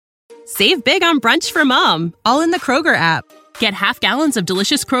Save big on brunch for mom, all in the Kroger app. Get half gallons of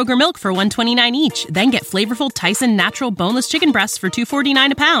delicious Kroger milk for $1.29 each. Then get flavorful Tyson natural boneless chicken breasts for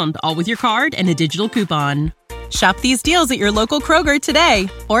 $2.49 a pound, all with your card and a digital coupon. Shop these deals at your local Kroger today,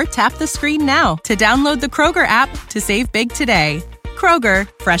 or tap the screen now to download the Kroger app to save big today. Kroger,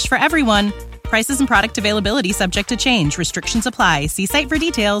 fresh for everyone. Prices and product availability subject to change. Restrictions apply. See site for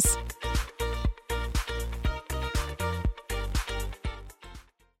details.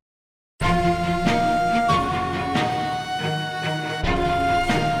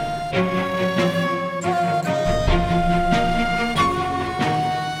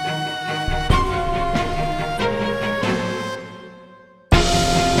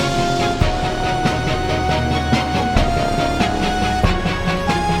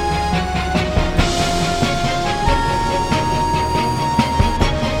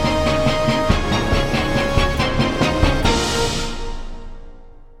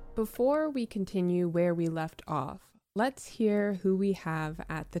 Before we continue where we left off, let's hear who we have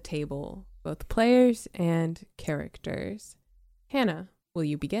at the table, both players and characters. Hannah, will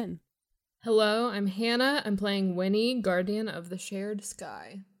you begin? Hello, I'm Hannah. I'm playing Winnie, Guardian of the Shared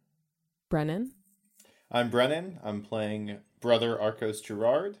Sky. Brennan? I'm Brennan. I'm playing Brother Arcos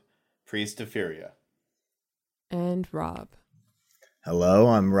Gerard, Priest of Furia. And Rob? Hello,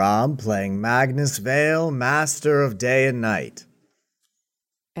 I'm Rob, playing Magnus Vale, Master of Day and Night.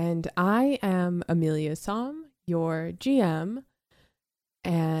 And I am Amelia Som, your GM,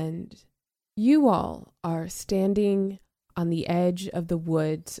 and you all are standing on the edge of the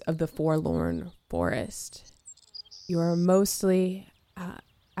woods of the Forlorn Forest. You are mostly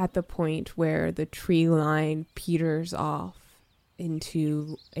at the point where the tree line peters off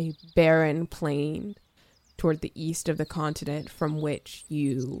into a barren plain toward the east of the continent from which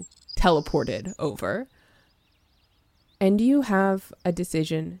you teleported over. And you have a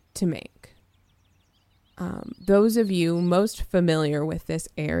decision to make. Those of you most familiar with this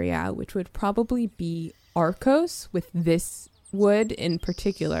area, which would probably be Arcos, with this wood in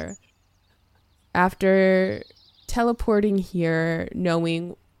particular, after teleporting here,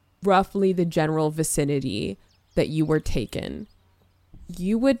 knowing roughly the general vicinity that you were taken,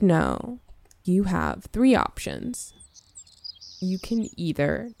 you would know you have three options. You can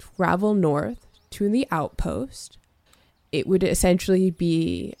either travel north to the outpost. It would essentially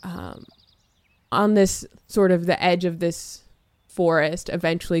be on this sort of the edge of this forest,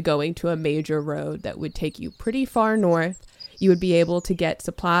 eventually going to a major road that would take you pretty far north. You would be able to get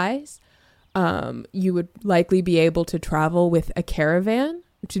supplies. You would likely be able to travel with a caravan,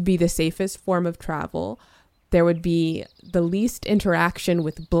 which would be the safest form of travel. There would be the least interaction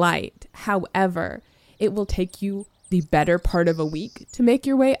with blight. However, it will take you the better part of a week to make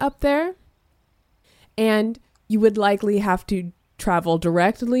your way up there. And you would likely have to travel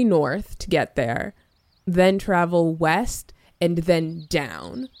directly north to get there, then travel west, and then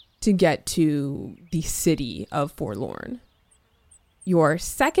down to get to the city of Forlorn. Your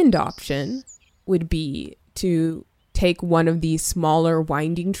second option would be to take one of these smaller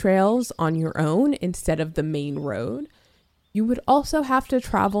winding trails on your own instead of the main road. You would also have to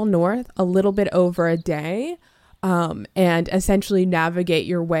travel north a little bit over a day, and essentially navigate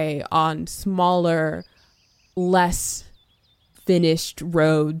your way on smaller, less finished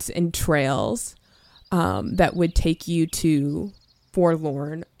roads and trails that would take you to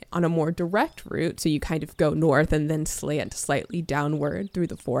Forlorn on a more direct route. So you kind of go north and then slant slightly downward through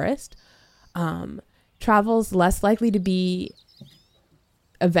the forest. Travel's less likely to be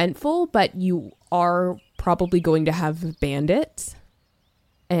eventful, but you are probably going to have bandits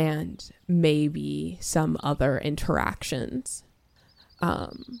and maybe some other interactions.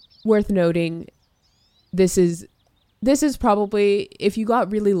 Worth noting, this is probably, if you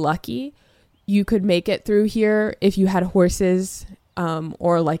got really lucky, you could make it through here if you had horses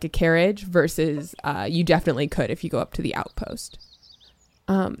or like a carriage, versus you definitely could if you go up to the outpost.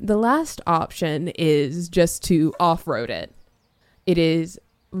 The last option is just to off-road it. It is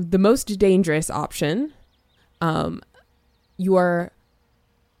the most dangerous option. You are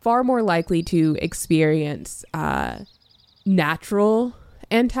far more likely to experience natural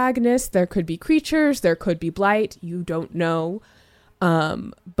antagonists. There could be creatures, there could be blight, you don't know.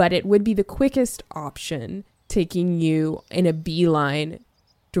 But it would be the quickest option, taking you in a beeline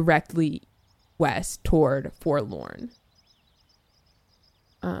directly west toward Forlorn.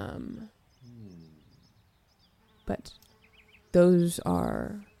 But those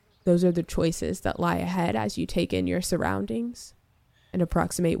are the choices that lie ahead as you take in your surroundings and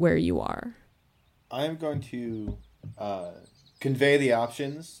approximate where you are. I am going to convey the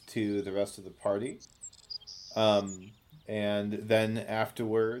options to the rest of the party. And then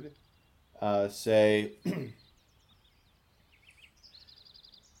afterward, say,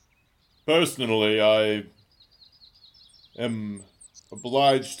 personally, I am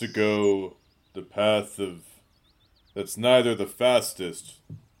obliged to go the path of that's neither the fastest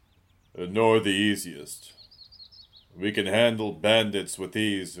nor the easiest. We can handle bandits with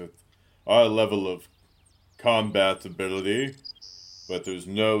ease with our level of combat ability, but there's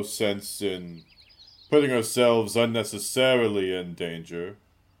no sense in putting ourselves unnecessarily in danger.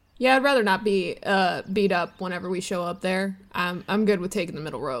 Yeah, I'd rather not be beat up whenever we show up there. I'm good with taking the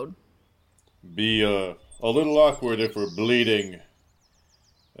middle road. Be a little awkward if we're bleeding.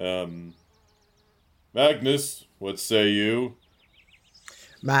 Magnus, what say you?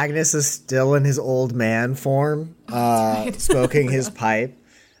 Magnus is still in his old man form, smoking his pipe.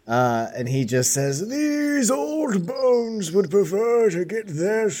 And he just says, "These old bones would prefer to get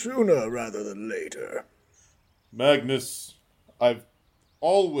there sooner rather than later." Magnus, I've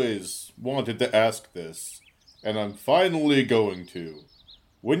always wanted to ask this, and I'm finally going to.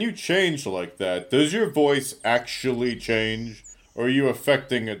 When you change like that, does your voice actually change, or are you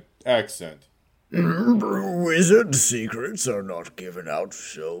affecting an accent? Wizard secrets are not given out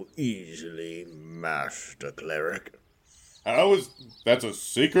so easily, Master Cleric. That's a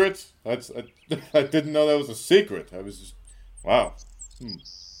secret? I didn't know that was a secret. I was just, wow.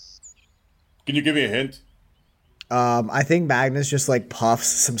 Can you give me a hint? I think Magnus just like puffs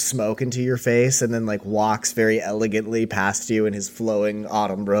some smoke into your face and then like walks very elegantly past you in his flowing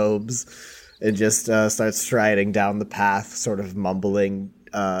autumn robes and just starts striding down the path, sort of mumbling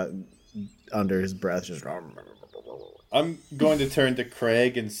under his breath. Just. I'm going to turn to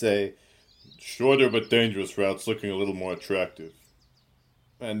Craig and say, shorter but dangerous routes looking a little more attractive.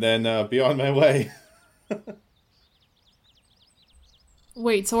 And then be on my way.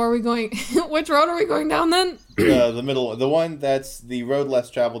 Wait, so are we going... Which road are we going down then? The middle, the one that's the road less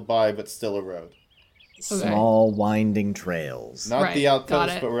traveled by, but still a road. Okay. Small winding trails. Not Right, the got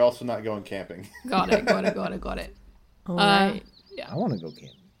outpost, it. but we're also not going camping. Got it. All right. I want to go camping.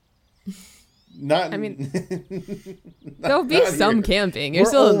 Not. I mean, there'll be Not some here. camping. You're We're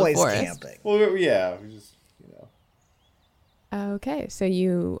still in the always forest. camping. Well, yeah, we just, Okay, so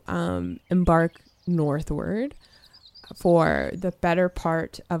you embark northward for the better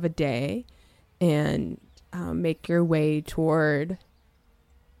part of a day and make your way toward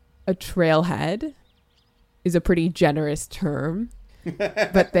a trailhead is a pretty generous term,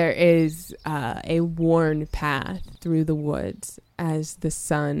 but there is a worn path through the woods as the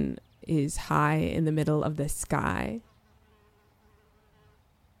sun is high in the middle of the sky.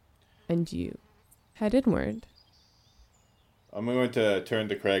 And you head inward. I'm going to turn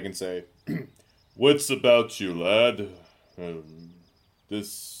to Craig and say, what's about you, lad?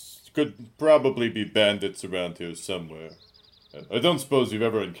 This could probably be bandits around here somewhere. I don't suppose you've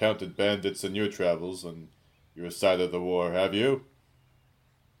ever encountered bandits in your travels on your side of the war, have you?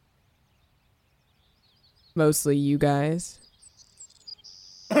 Mostly you guys.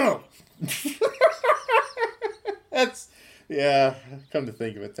 That's, yeah, come to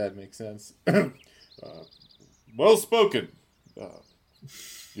think of it, that makes sense. Well spoken.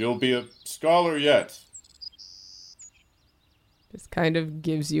 You'll be a scholar yet. Just kind of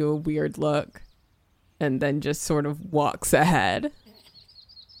gives you a weird look and then just sort of walks ahead.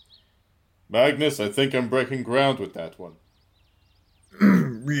 Magnus, I think I'm breaking ground with that one.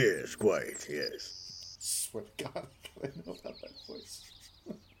 Yes, quite, yes. Swear to God, I know about that voice.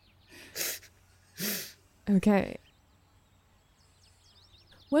 Okay.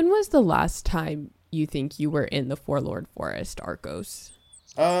 When was the last time you think you were in the Forlorn Forest, Arcos?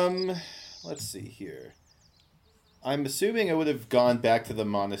 Let's see here. I'm assuming I would have gone back to the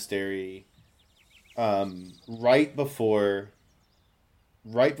monastery right before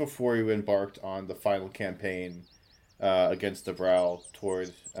we embarked on the final campaign against the Vrow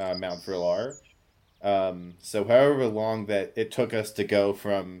toward Mount Verlar. So however long that it took us to go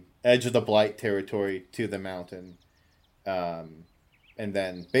from Edge of the Blight territory to the mountain, and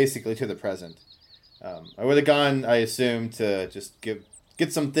then basically to the present. I would have gone, I assume, to just get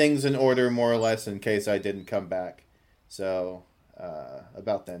some things in order, more or less, in case I didn't come back. So,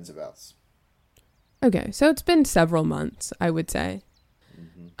 about thens abouts. Okay, so it's been several months, I would say.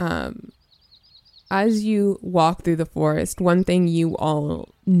 Mm-hmm. As you walk through the forest, one thing you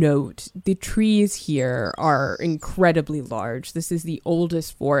all note, the trees here are incredibly large. This is the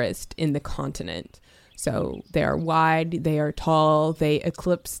oldest forest in the continent. So they are wide, they are tall, they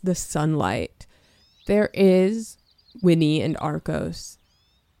eclipse the sunlight. There is, Winnie and Arcos,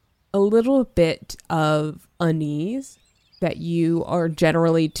 a little bit of unease that you are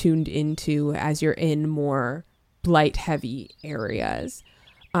generally tuned into as you're in more blight-heavy areas.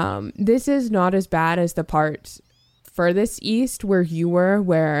 This is not as bad as the part furthest east where you were,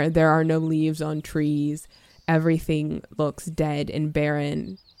 where there are no leaves on trees. Everything looks dead and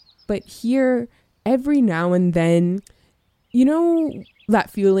barren. But here, every now and then, you know that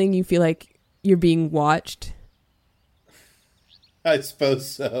feeling you feel like you're being watched? I suppose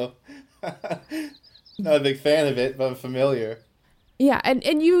so. Not a big fan of it, but I'm familiar. Yeah,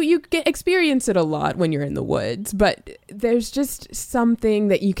 and you get experience it a lot when you're in the woods, but there's just something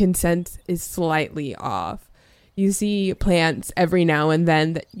that you can sense is slightly off. You see plants every now and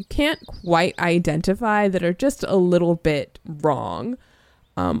then that you can't quite identify that are just a little bit wrong,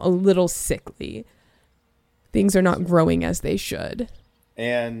 a little sickly. Things are not growing as they should.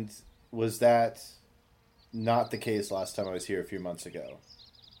 And was that not the case last time I was here a few months ago?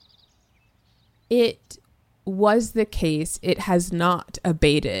 It was the case. It has not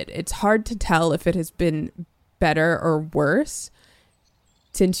abated. It's hard to tell if it has been better or worse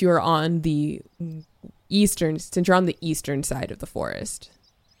since you're on the eastern side of the forest.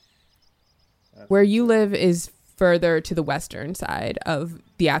 Where you live is further to the western side of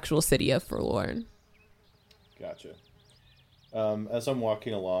the actual city of Forlorn. Gotcha. As I'm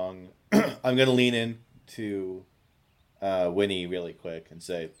walking along, I'm going to lean in to Winnie really quick and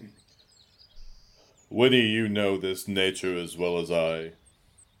say, Winnie, you know this nature as well as I.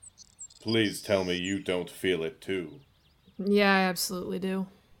 Please tell me you don't feel it too. Yeah, I absolutely do.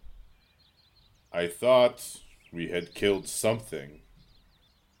 I thought we had killed something.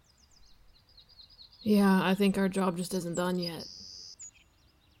 Yeah, I think our job just isn't done yet.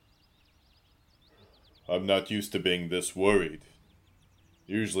 I'm not used to being this worried.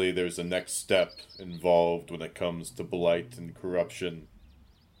 Usually there's a next step involved when it comes to blight and corruption.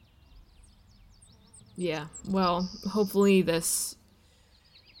 Yeah, well, hopefully this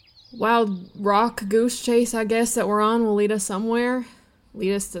wild rock goose chase, I guess, that we're on will lead us somewhere.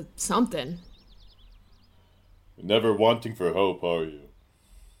 Lead us to something. You're never wanting for hope, are you?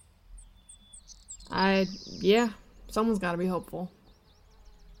 Yeah, someone's gotta be hopeful.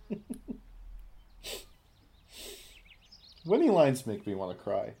 Winnie lines make me want to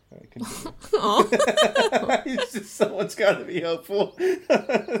cry. It's just someone's got to be hopeful.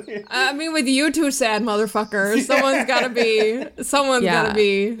 I mean, with you two sad motherfuckers, someone's gotta be. Someone's gotta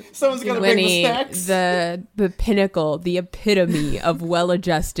be. Someone's got to bring the Winnie, snacks. the pinnacle, the epitome of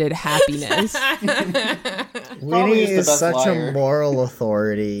well-adjusted happiness. Winnie is the is best such liar. a moral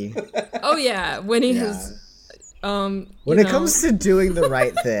authority. Oh yeah, Winnie Yeah. has. When it comes to doing the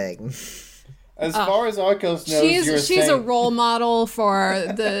right thing. As far as Arcos knows, she's a role model for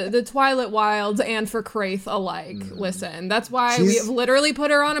the Twilight Wilds and for Kraith alike. Listen, that's why we have literally put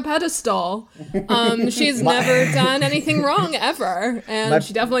her on a pedestal. She's never done anything wrong ever, and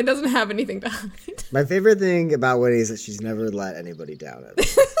she definitely doesn't have anything to hide. My favorite thing about Winnie is that she's never let anybody down. Ever.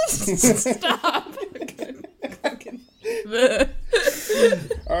 Stop.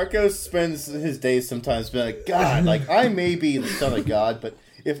 Arcos spends his days sometimes being like, God, like, I may be the son of God, but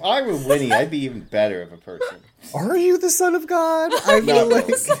if I were Winnie, I'd be even better of a person. Are you the son of God? I feel like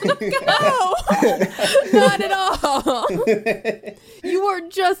No, not at all. You are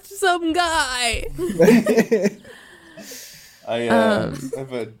just some guy. I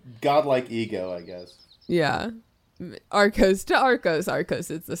have a godlike ego, I guess. Yeah. Arcos to Arcos.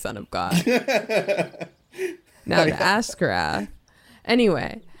 Arcos is the son of God. Now to Ashkarath.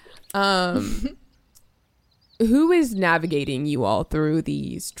 Anyway, who is navigating you all through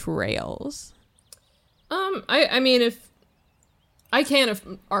these trails? I mean, if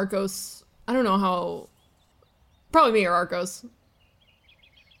Arcos, I don't know how. Probably me or Arcos.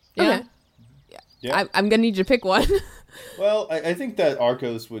 Yeah. Okay. Yeah. I'm gonna need you to pick one. Well, I think that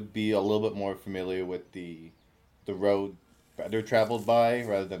Arcos would be a little bit more familiar with the road better traveled by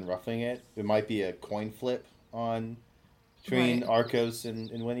rather than roughing it. It might be a coin flip on between Right. Arcos and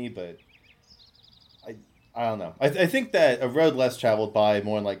Winnie, but I don't know. I think that a road less traveled by,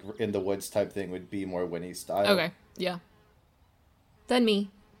 more like in the woods type thing, would be more Winnie's style. Okay. Yeah. Then me.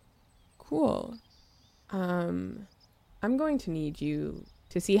 Cool. I'm going to need you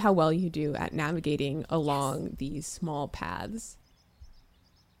to see how well you do at navigating along these small paths.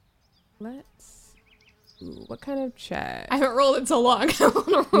 What kind of check? I haven't rolled in so long.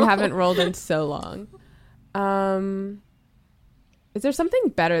 You haven't rolled in so long. Is there something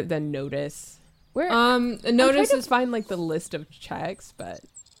better than notice? Notice I'm trying to is find like the list of checks, but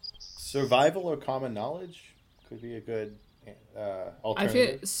Survival or common knowledge could be a good I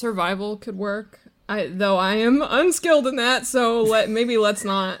alternative. feel survival could work. Though I am unskilled in that, so let's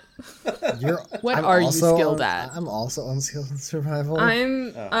not. What are you skilled at? I'm also unskilled in survival.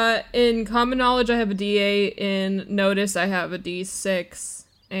 I'm in common knowledge. I have a D8. In notice, I have a D6.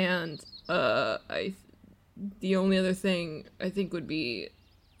 And the only other thing I think would be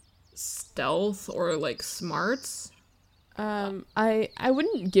stealth or like smarts. I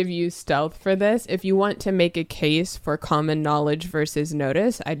wouldn't give you stealth for this. If you want to make a case for common knowledge versus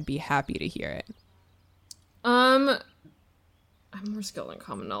notice, I'd be happy to hear it. I'm more skilled in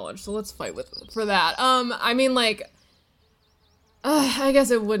common knowledge, so let's fight for that. I mean, like, I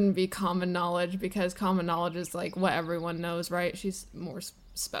guess it wouldn't be common knowledge because common knowledge is like what everyone knows, right? She's more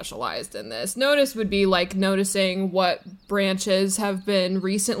specialized in this. Notice would be like noticing what branches have been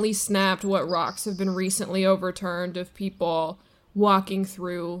recently snapped, what rocks have been recently overturned of people walking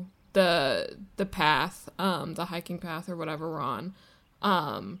through the path, the hiking path or whatever we're on.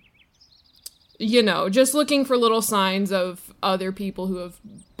 You know, just looking for little signs of other people who have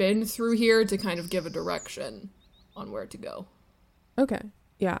been through here to kind of give a direction on where to go. Okay.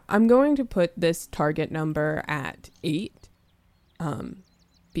 Yeah, I'm going to put this target number at 8.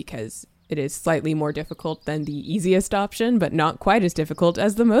 Because it is slightly more difficult than the easiest option, but not quite as difficult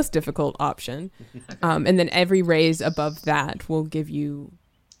as the most difficult option. Okay. And then every raise above that will give you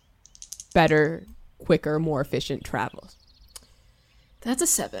better, quicker, more efficient travels. That's a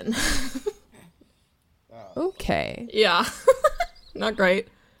 7. Okay. Yeah. Not great.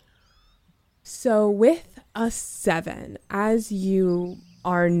 So with a 7, as you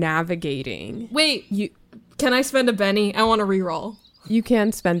are navigating... Wait, can I spend a Benny? I want to reroll. You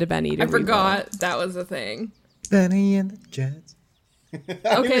can spend a Benny to I forgot that was a thing. Benny and the Jets.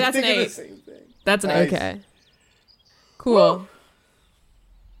 Okay, that's an 8. That's an 8. Okay. Cool.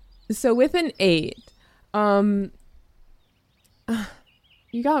 Woo. So with an 8,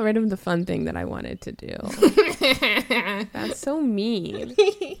 you got rid of the fun thing that I wanted to do. That's so mean.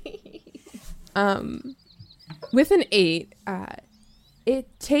 With an 8,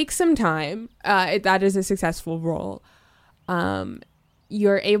 it takes some time. That is a successful roll.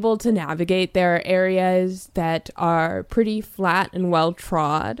 You're able to navigate. There are areas that are pretty flat and well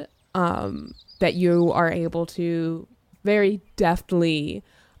trod, that you are able to very deftly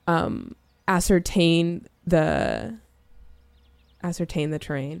ascertain the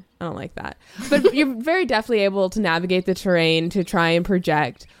terrain. I don't like that. But you're very deftly able to navigate the terrain to try and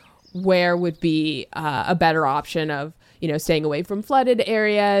project where would be a better option of, you know, staying away from flooded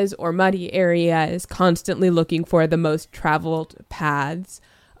areas or muddy areas, constantly looking for the most traveled paths.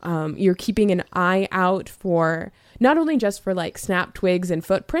 You're keeping an eye out for not only just for like snap twigs and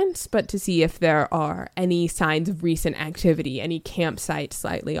footprints, but to see if there are any signs of recent activity, any campsites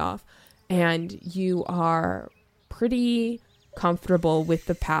slightly off. And you are pretty comfortable with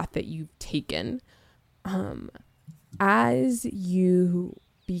the path that you've taken. As you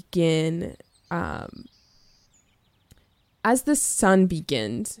begin... As the sun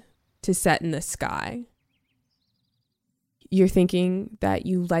begins to set in the sky, you're thinking that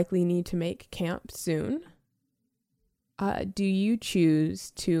you likely need to make camp soon. Do you choose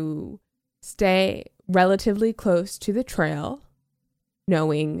to stay relatively close to the trail,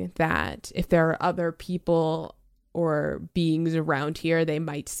 knowing that if there are other people or beings around here, they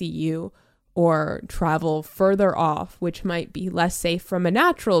might see you, or travel further off, which might be less safe from a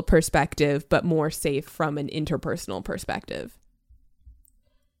natural perspective, but more safe from an interpersonal perspective?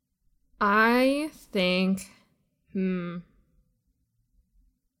 I think,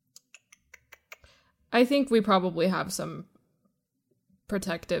 I think we probably have some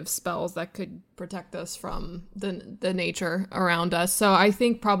protective spells that could protect us from the nature around us. So I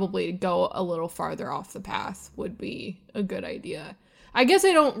think probably go a little farther off the path would be a good idea. I guess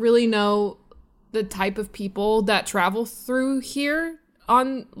I don't really know the type of people that travel through here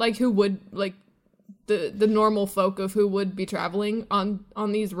on, like, who would, like, the normal folk of who would be traveling on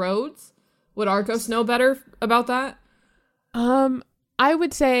these roads. Would Arcos know better about that? I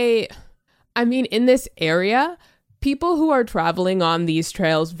would say, I mean, in this area, people who are traveling on these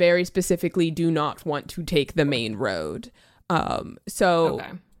trails very specifically do not want to take the main road. So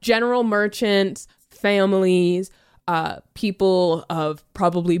general merchants, families, people of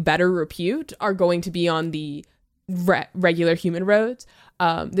probably better repute are going to be on the regular human roads.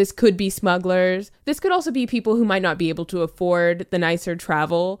 This could be smugglers. This could also be people who might not be able to afford the nicer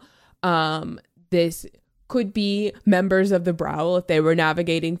travel. This could be members of the Browl. If they were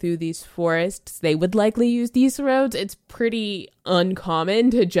navigating through these forests, they would likely use these roads. It's pretty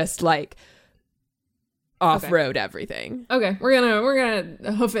uncommon to just like off-road everything. Okay, we're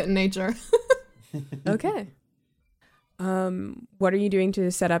gonna hoof it in nature. Okay. What are you doing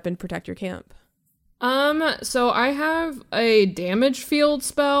to set up and protect your camp? So I have a damage field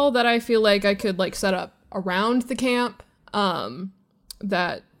spell that I feel like I could like set up around the camp.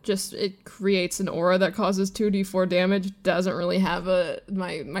 That just it creates an aura that causes 2d4 damage. Doesn't really have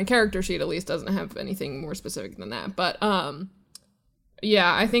my character sheet at least doesn't have anything more specific than that. But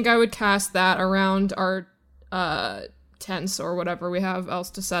yeah, I think I would cast that around our tents or whatever we have else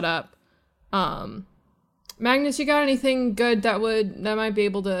to set up. Magnus, you got anything good that might be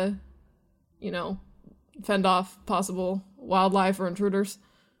able to, fend off possible wildlife or intruders?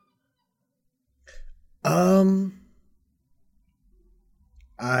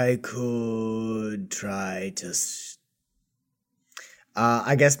 I could try to.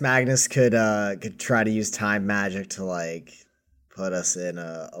 I guess Magnus could try to use time magic to like put us in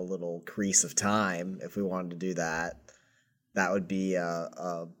a little crease of time if we wanted to do that. That would be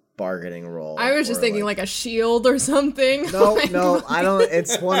a bargaining roll. I was just thinking like a shield or something. No, no, I don't.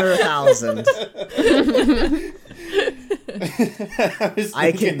 It's 1 or 1,000.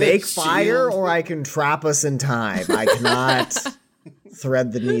 I can make fire, or I can trap us in time. I cannot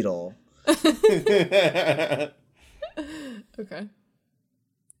thread the needle. Okay.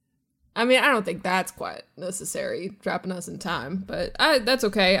 I mean, I don't think that's quite necessary, trapping us in time, but that's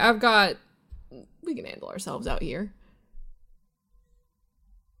okay. We can handle ourselves out here.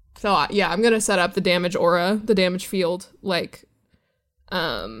 So yeah, I'm gonna set up the damage aura, the damage field, like,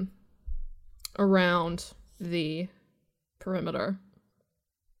 around the perimeter.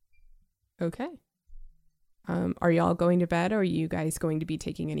 Okay. Are y'all going to bed, or are you guys going to be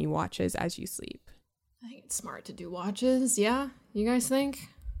taking any watches as you sleep? I think it's smart to do watches, yeah? You guys think?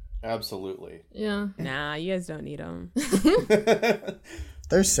 Absolutely. Yeah. Nah, you guys don't need them.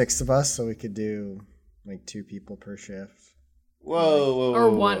 There's 6 of us, so we could do like 2 people per shift. Whoa. Or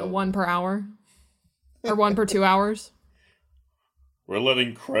one per hour. Or 1 per 2 hours. We're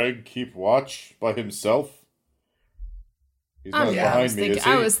letting Craig keep watch by himself? He's not behind me, is he?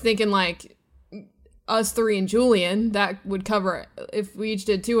 I was thinking like us 3 and Julian, that would cover, if we each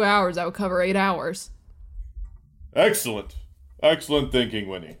did 2 hours, that would cover 8 hours. Excellent. Excellent thinking,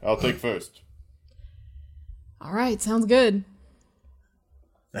 Winnie. I'll take first. All right, sounds good.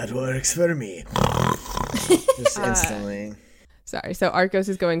 That works for me. Just instantly. Sorry, so Arcos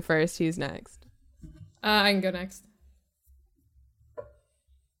is going first. He's next. I can go next.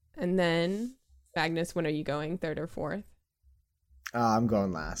 And then, Magnus, when are you going? 3rd or 4th? I'm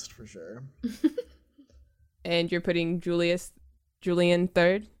going last for sure. And you're putting Julian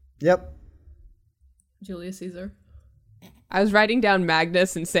 3rd? Yep. Julius Caesar. I was writing down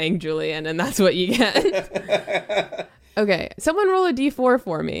Magnus and saying Julian, and that's what you get. Okay, someone roll a d4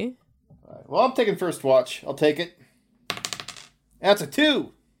 for me. Well, I'm taking first watch. I'll take it. That's a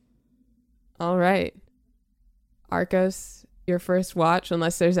 2. All right. Arcos, your first watch,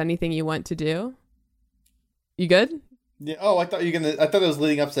 unless there's anything you want to do. You good? Yeah. Oh, I thought it was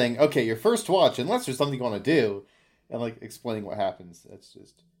leading up saying, okay, your first watch, unless there's something you want to do, and like explaining what happens. That's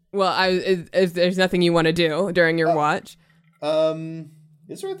just. Well, if there's nothing you want to do during your watch.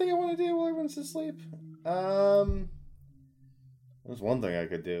 Is there anything I want to do while everyone's asleep? There's one thing I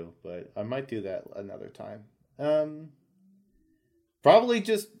could do, but I might do that another time. Probably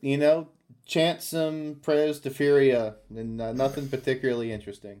just, chant some prayers to Furia, and nothing particularly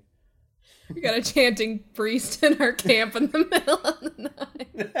interesting. We got a chanting priest in our camp in the middle of the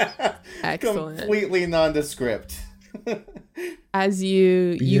night. Excellent. Completely nondescript. As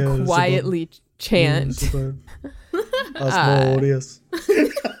you quietly chant. Asmodeus.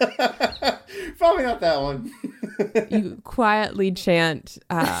 Probably not that one. You quietly chant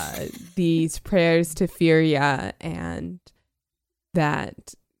these prayers to Furia, and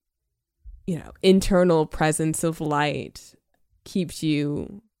that, internal presence of light keeps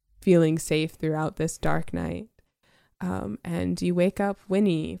you feeling safe throughout this dark night. And you wake up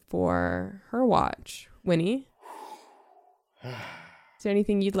Winnie for her watch. Winnie? Is there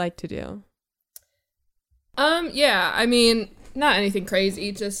anything you'd like to do? Yeah, I mean, not anything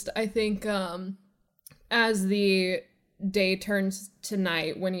crazy, just I think as the day turns to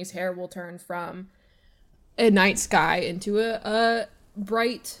night, Winnie's hair will turn from a night sky into a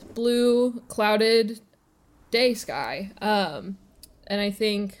bright blue clouded day sky. And I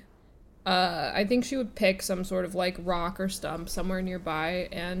think she would pick some sort of like rock or stump somewhere nearby,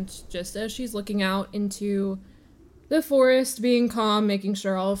 and just as she's looking out into the forest, being calm, making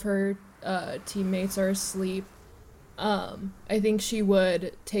sure all of her teammates are asleep, I think she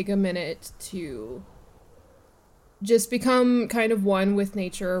would take a minute to just become kind of one with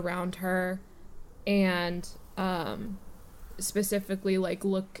nature around her, and specifically like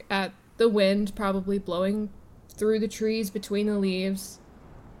look at the wind probably blowing through the trees between the leaves,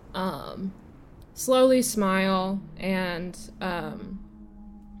 slowly smile and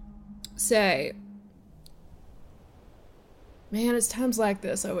say, Man, it's times like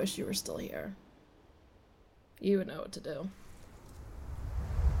this I wish you were still here. You would know what to do.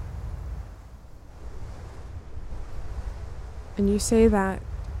 And you say that,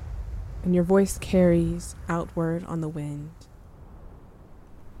 and your voice carries outward on the wind.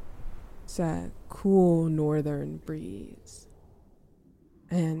 It's a cool northern breeze.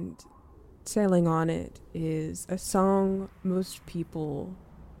 And sailing on it is a song most people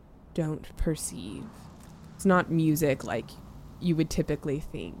don't perceive. It's not music like you would typically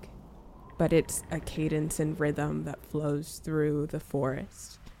think, but it's a cadence and rhythm that flows through the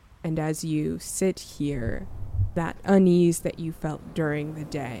forest. And as you sit here, that unease that you felt during the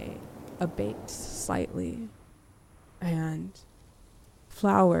day abates slightly. And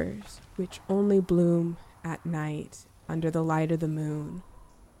flowers, which only bloom at night under the light of the moon,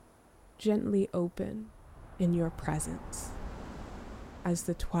 gently open in your presence as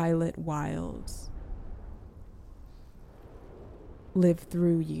the twilight wilds live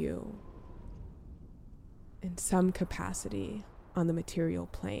through you in some capacity on the material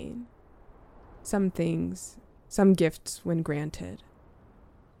plane. Some things, some gifts, when granted,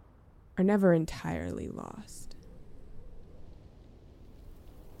 are never entirely lost.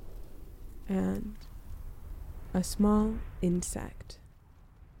 And a small insect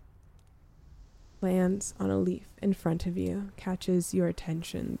lands on a leaf in front of you, catches your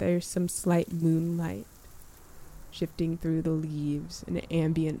attention. There's some slight moonlight shifting through the leaves, an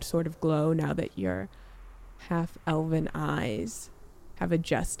ambient sort of glow now that your half-elven eyes have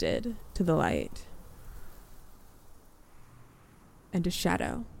adjusted to the light. And a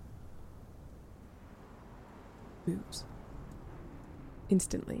shadow moves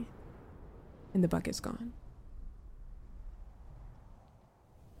instantly, and the buck is gone.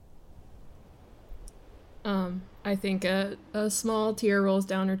 I think a small tear rolls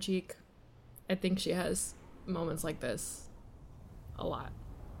down her cheek. I think she has moments like this a lot.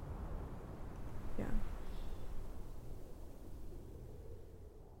 Yeah.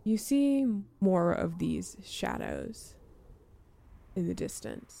 You see more of these shadows in the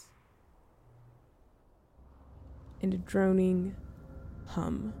distance, and a droning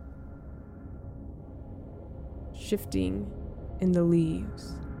hum shifting in the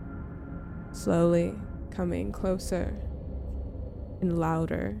leaves, slowly coming closer and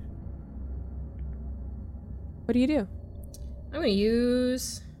louder. What do you do? I'm going to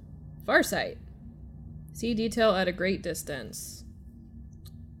use Farsight. See detail at a great distance.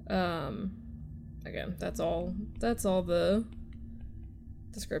 Again, that's all the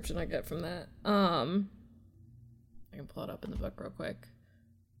description I get from that. I can pull it up in the book real quick.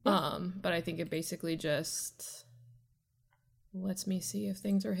 But I think it basically just lets me see if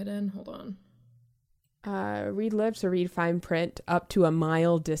things are hidden. Hold on. Read lips or read fine print up to a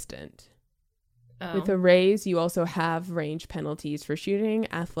mile distant. Oh. With arrays, you also have range penalties for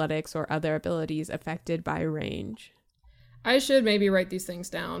shooting, athletics, or other abilities affected by range. I should maybe write these things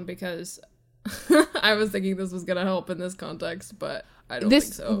down because I was thinking this was going to help in this context, but I don't think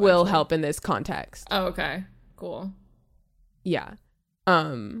so. This will help in this context. Oh, okay. Cool. Yeah.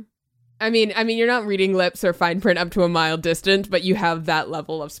 I mean, you're not reading lips or fine print up to a mile distant, but you have that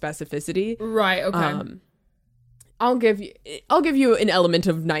level of specificity. Right. Okay. I'll give you an element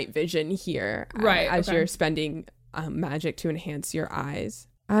of night vision here, right? As you're spending magic to enhance your eyes.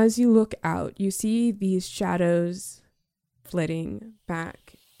 As you look out, you see these shadows flitting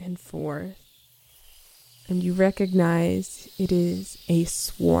back and forth, and you recognize it is a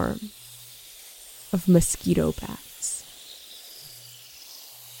swarm of mosquito bats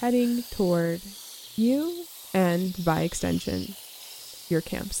heading toward you and, by extension, your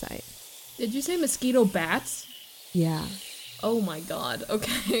campsite. Did you say mosquito bats? Yeah. Oh my god.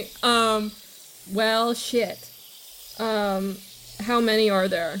 Okay. Well, shit. How many are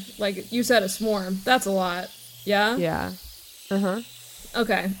there? Like, you said a swarm. That's a lot. Yeah? Yeah. Uh-huh.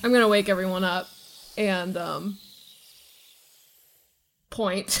 Okay. I'm gonna wake everyone up and,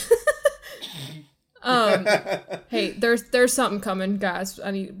 point. Hey, there's something coming, guys.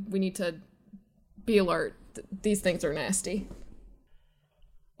 We need to be alert. These things are nasty.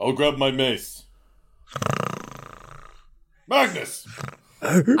 I'll grab my mace. Magnus!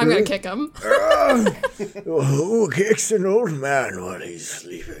 I'm gonna kick him. Who kicks an old man while he's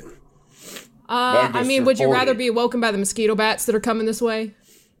sleeping? I mean, would you rather be awoken by the mosquito bats that are coming this way?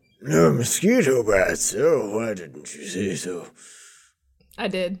 No, mosquito bats. Oh, why didn't you say so? I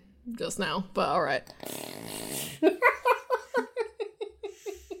did just now, but alright.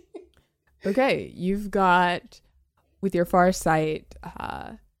 Okay, you've got, with your far sight,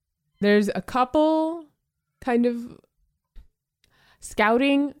 there's a couple kind of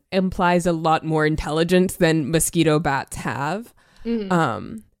Scouting implies a lot more intelligence than mosquito bats have.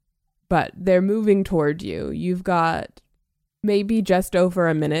 But they're moving toward you. You've got maybe just over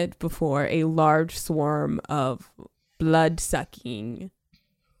a minute before a large swarm of blood-sucking,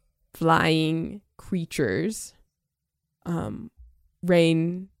 flying creatures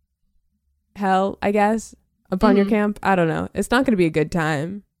rain hell, I guess, upon your camp. I don't know. It's not going to be a good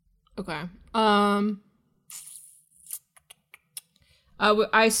time. Okay.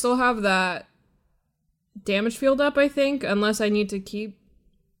 I still have that damage field up, I think, unless I need to keep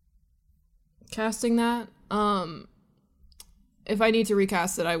casting that. If I need to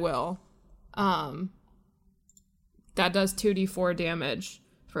recast it, I will. That does 2d4 damage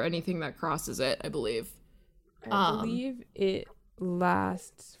for anything that crosses it, I believe. I believe it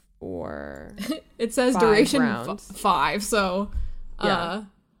lasts for it says 5 duration 5, so yeah.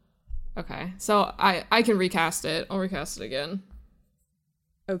 Okay. So I can recast it. I'll recast it again.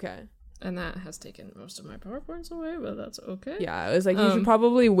 Okay. And that has taken most of my power points away, but that's okay. Yeah, it was like, you should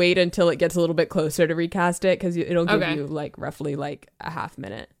probably wait until it gets a little bit closer to recast it, because it'll give you, like, roughly, like, a half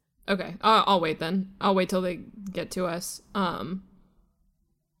minute. Okay, I'll wait then. I'll wait till they get to us.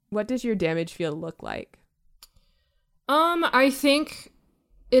 What does your damage field look like? I think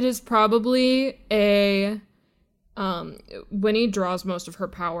it is probably a... Winnie draws most of her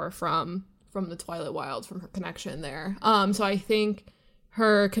power from the Twilight Wilds, from her connection there. So I think...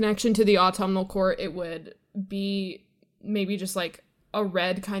 her connection to the autumnal court, it would be maybe just like a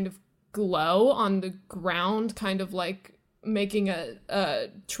red kind of glow on the ground, kind of like making a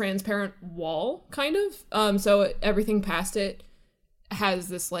transparent wall, kind of. So everything past it has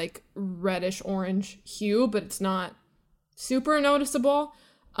this like reddish orange hue, but it's not super noticeable.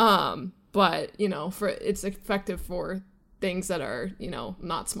 But, you know, it's effective for things that are, you know,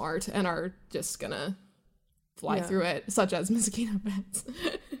 not smart and are just gonna fly through it, such as mosquito bats.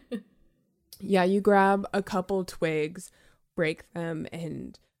 Yeah, you grab a couple twigs, break them,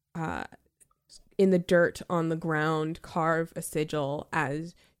 and in the dirt on the ground, carve a sigil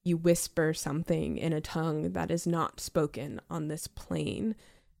as you whisper something in a tongue that is not spoken on this plane.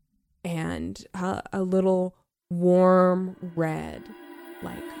 And a little warm red,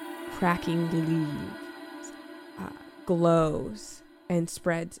 like cracking leaves, glows and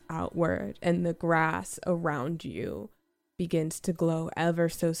spreads outward, and the grass around you begins to glow ever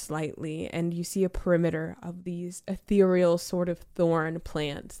so slightly, and you see a perimeter of these ethereal sort of thorn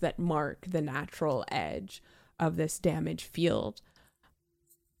plants that mark the natural edge of this damaged field.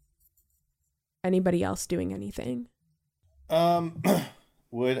 Anybody else doing anything?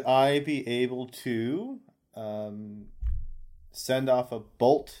 Would I be able to send off a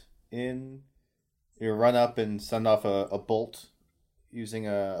bolt in, or run up and send off a bolt using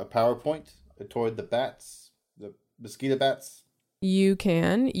a PowerPoint toward the bats, the mosquito bats? You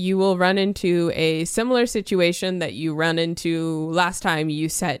can. You will run into a similar situation that you run into last time you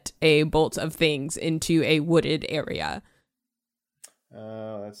set a bolt of things into a wooded area.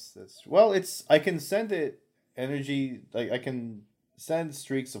 Well, I can send it energy, like I can send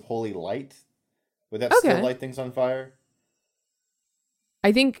streaks of holy light. Would that still light things on fire?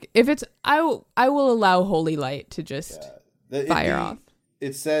 I think if it's, I will allow holy light to just fire off.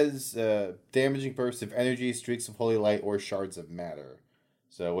 It says damaging bursts of energy, streaks of holy light, or shards of matter.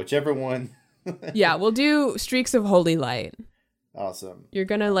 So whichever one. Yeah, we'll do streaks of holy light. Awesome. You're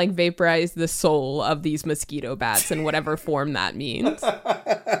gonna like vaporize the soul of these mosquito bats in whatever form that means.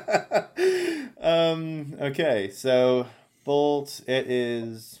 Okay, so bolt. It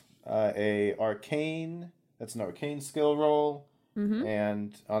is a arcane. That's an arcane skill roll. Mm-hmm.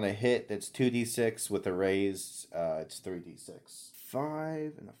 And on a hit, it's 2d6. With a raise, it's 3d6.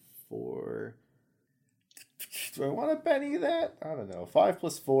 5 and a 4. Do I want to bet any of that? I don't know. 5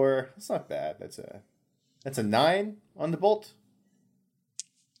 plus 4. That's not bad. That's a 9 on the bolt.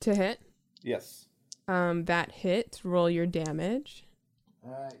 To hit? Yes. That hit. Roll your damage.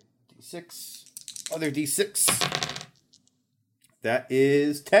 Alright. D6. Other D6. That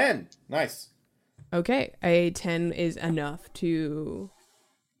is 10. Nice. Okay. A 10 is enough to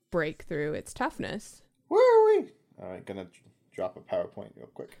break through its toughness. Woo-wee! Alright, gonna drop a PowerPoint real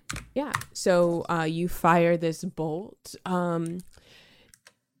quick. Yeah. So you fire this bolt.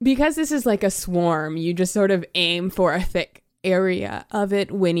 Because this is like a swarm, you just sort of aim for a thick area of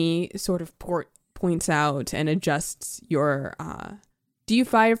it. Winnie sort of points out and adjusts your... do you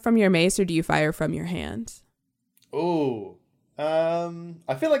fire from your mace or do you fire from your hands? Oh,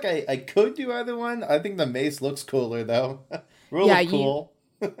 I feel like I could do either one. I think the mace looks cooler though. Real cool.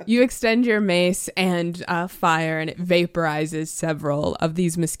 You extend your mace and fire, and it vaporizes several of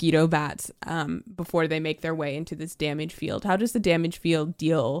these mosquito bats before they make their way into this damage field. How does the damage field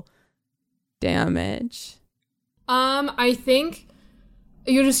deal damage? I think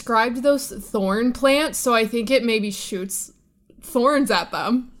you described those thorn plants, so I think it maybe shoots thorns at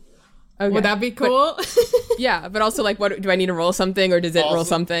them. Okay. Would that be cool? But, yeah, but also, like, what do I need to roll something, or does it roll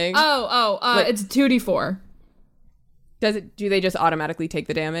something? It's 2d4. Do they just automatically take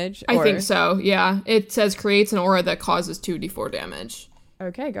the damage? I think so, yeah. It says creates an aura that causes 2d4 damage.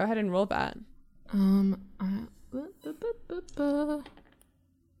 Okay, go ahead and roll that. I'll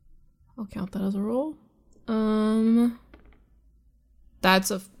count that as a roll. That's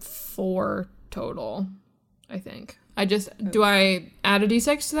a 4 total, I think. Do I add a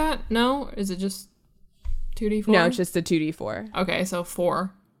d6 to that? No? Is it just 2d4? No, it's just a 2d4. Okay, so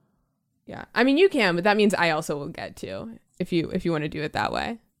 4. Yeah, I mean, you can, but that means I also will get 2 if you want to do it that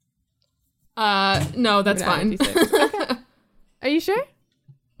way. No, that's fine. Okay. Are you sure?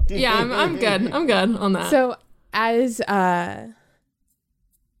 Yeah, I'm good. I'm good on that. So as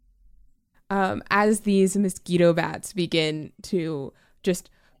these mosquito bats begin to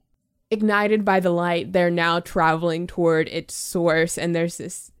just ignited by the light, they're now traveling toward its source, and there's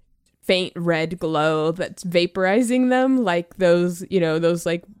this faint red glow that's vaporizing them, like those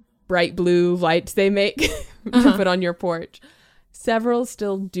like bright blue lights they make to put on your porch. Several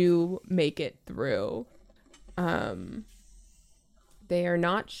still do make it through. They are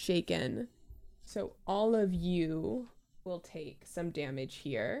not shaken, so all of you will take some damage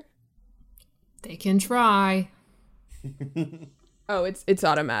here. They can try. Oh, it's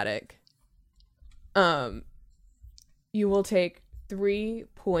automatic. You will take 3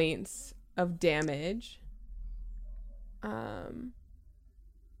 points of damage.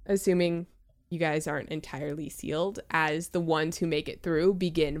 Assuming you guys aren't entirely sealed, as the ones who make it through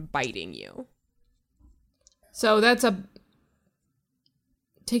begin biting you. So that's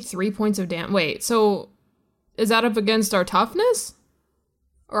take 3 points of damage. Wait, so is that up against our toughness?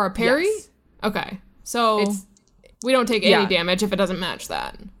 Or our parry? Yes. Okay. So we don't take any damage if it doesn't match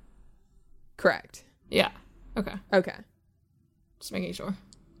that. Correct. Yeah. Okay. Just making sure.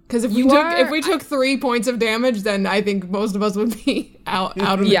 Because if we took 3 points of damage, then I think most of us would be out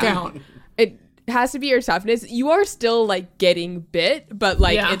of the count. It has to be your toughness. You are still like getting bit, but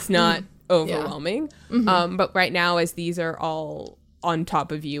like it's not overwhelming. Yeah. Mm-hmm. But right now, as these are all on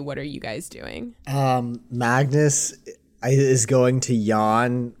top of you, what are you guys doing? Magnus is going to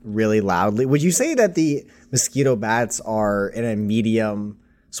yawn really loudly. Would you say that the mosquito bats are in a medium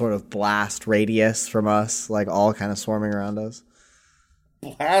sort of blast radius from us, like all kind of swarming around us?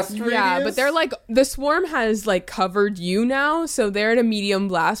 Blast radius? Yeah, but they're like, the swarm has like covered you now, so they're at a medium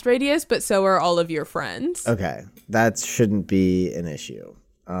blast radius, but so are all of your friends. Okay, that shouldn't be an issue.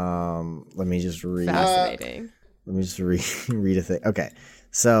 Let me just read. Fascinating. Let me just read a thing. Okay,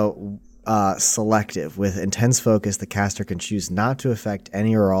 so selective. With intense focus, the caster can choose not to affect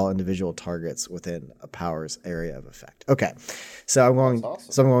any or all individual targets within a power's area of effect. Okay, so I'm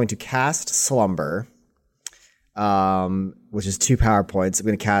going to cast Slumber, which is 2 power points. I'm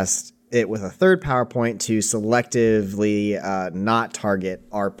going to cast it with a 3rd power point to selectively not target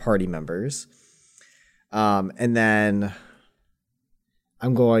our party members, and then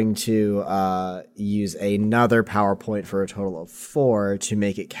I'm going to use another power point for a total of 4 to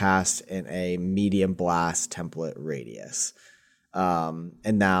make it cast in a medium blast template radius. And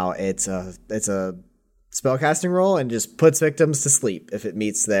now it's a spellcasting roll and just puts victims to sleep if it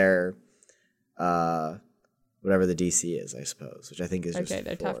meets their whatever the DC is, I suppose, which I think is just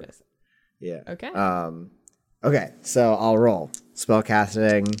their 4. toughness. Yeah. Okay. Okay, so I'll roll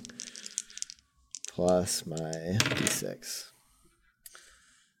spellcasting plus my D6.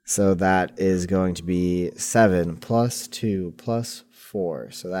 So that is going to be 7 plus 2 plus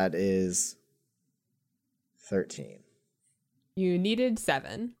 4. So that is 13. You needed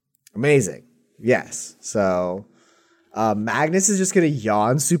 7. Amazing. Yes. So Magnus is just going to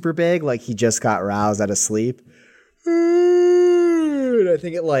yawn super big like he just got roused out of sleep. And I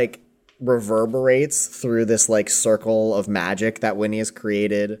think it like reverberates through this like circle of magic that Winnie has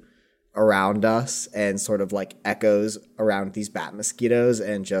created around us and sort of like echoes around these bat mosquitoes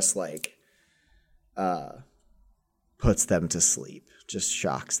and just like puts them to sleep, just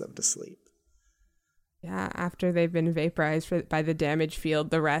shocks them to sleep. Yeah, after they've been vaporized by the damage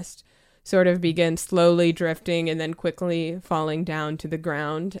field, the rest sort of begin slowly drifting and then quickly falling down to the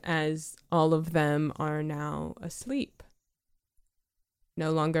ground as all of them are now asleep.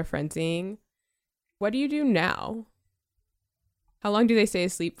 No longer frenzying. What do you do now? How long do they stay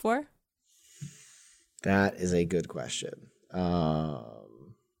asleep for? That is a good question.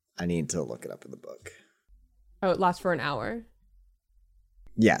 I need to look it up in the book. Oh, it lasts for an hour.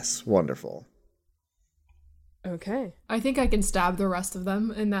 Yes, wonderful. Okay. I think I can stab the rest of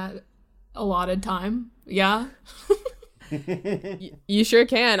them in that allotted time. Yeah. You sure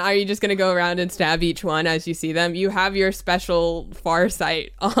can. Are you just going to go around and stab each one as you see them? You have your special far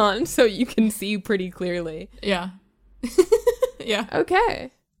sight on, so you can see pretty clearly. Yeah. Yeah.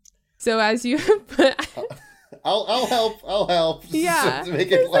 Okay. So as you I'll help. Yeah. To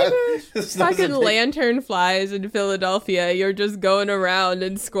make it last. fucking lantern flies in Philadelphia, you're just going around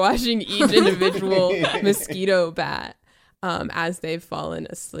and squashing each individual mosquito bat as they've fallen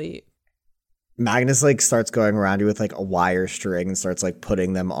asleep. Magnus like starts going around you with like a wire string and starts like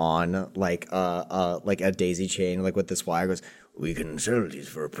putting them on like a daisy chain like with this wire. Goes, we can sell these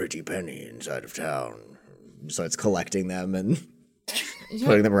for a pretty penny inside of town. Starts collecting them and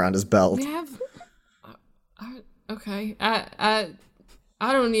putting them around his belt. We have. Okay. I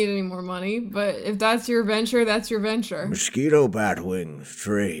don't need any more money, but if that's your venture, that's your venture. Mosquito bat wings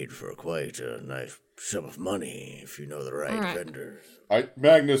trade for quite a nice sum of money if you know the right vendors.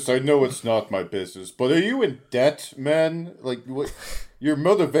 Magnus, I know it's not my business, but are you in debt, man? Like, what? Your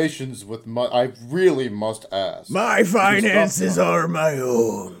motivations with money, I really must ask. My finances are my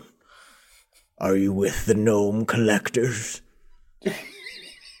own. Are you with the gnome collectors?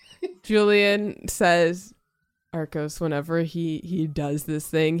 Julian says, Arcos, whenever he does this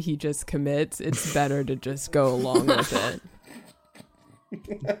thing, he just commits. It's better to just go along with it.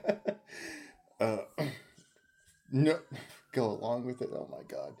 No, go along with it? Oh my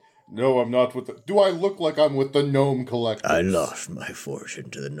god. No, I'm not with the... Do I look like I'm with the gnome collectors? I lost my fortune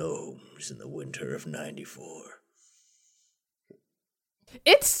to the gnomes in the winter of 94.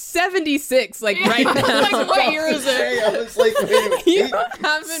 It's 76, like right now. Like, what year is it? I was like, wait, You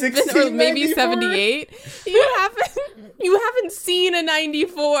haven't been, or maybe 78. You haven't seen a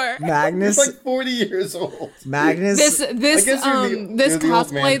 94. Magnus, It's like 40 years old. Magnus. This guess you're this the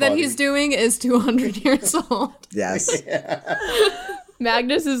old man cosplay that body. he's doing is 200 years old. Yes,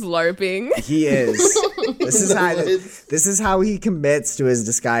 Magnus is LARPing. he is. This is how he commits to his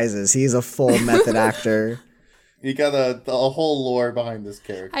disguises. He's a full method actor. You got a whole lore behind this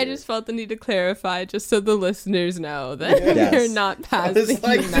character. I just felt the need to clarify, just so the listeners know that Yes. they're not past It's the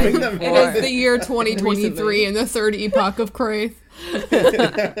like doing the 94. It is the year 2023 Recently. in the third epoch of Craith.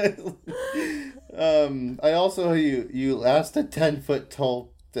 I also you asked a 10-foot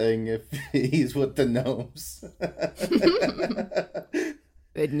tall thing if he's with the gnomes.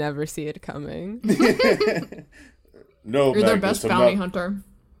 They'd never see it coming. No, You're their Magnus, best I'm bounty not hunter.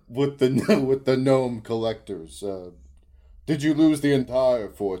 with the gnome collectors. Did you lose the entire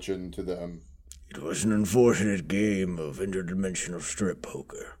fortune to them? It was an unfortunate game of interdimensional strip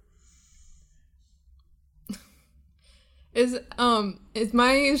poker. Is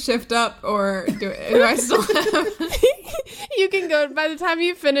my shift up, or do I still have... You can go, by the time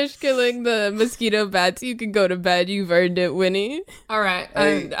you finish killing the mosquito bats, you can go to bed. You've earned it, Winnie. All right,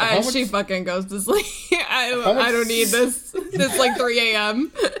 Hey, how much- she fucking goes to sleep. I don't need this like 3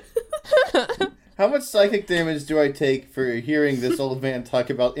 a.m. How much psychic damage do I take for hearing this old man talk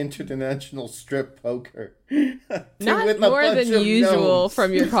about interdimensional strip poker? Not With a more bunch than of usual gnomes.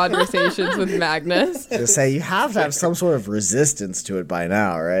 from your conversations with Magnus. To say you have to have some sort of resistance to it by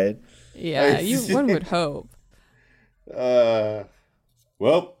now, right? Yeah, one would hope.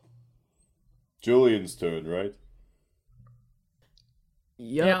 Well, Julian's turn, right?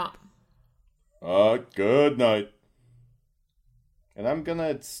 Yup. Yeah. Good night. And I'm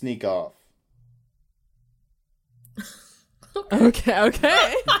gonna sneak off.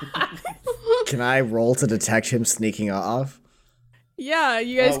 Okay. Can I roll to detect him sneaking off? Yeah,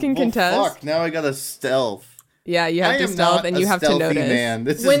 you guys can well, contest. Fuck, now I got a stealth. Yeah, you have I to am stealth not and a you have to stealthy notice. man.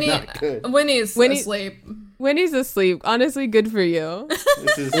 This is not good. Winnie's asleep. Winnie's asleep. Honestly, good for you.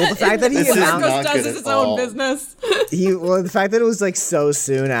 This is, The fact that he this is announced not Does good his at own all. business. the fact that it was like so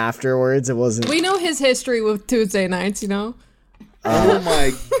soon afterwards, it wasn't. We know his history with Tuesday nights, you know? Oh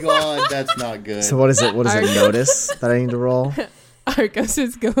my god, that's not good. So what is it? What is it? Notice that I need to roll? Arcos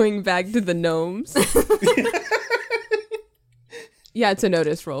is going back to the gnomes. Yeah, it's a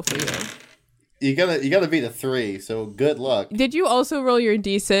notice roll for you. You gotta beat a 3, so good luck. Did you also roll your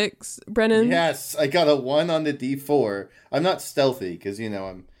d6, Brennan? Yes, I got a 1 on the D4. I'm not stealthy because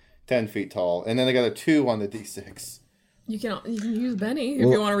I'm 10 feet tall, and then I got a 2 on the D6. You can use Benny if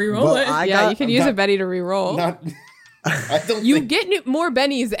you want to re-roll well, it. You can use a Betty to re-roll. Not. I don't. You think, get more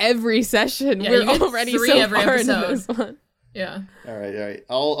bennies every session. Yeah, We're you get already 3 so every far into episode. this one. Yeah. All right.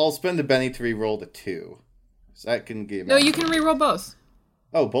 I'll spend a Benny to re-roll the 2. So that can give. No, you can re-roll both.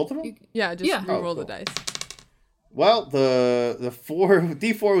 Oh, both of them. Yeah, just Yeah. re-roll Oh, the cool. dice. Well, the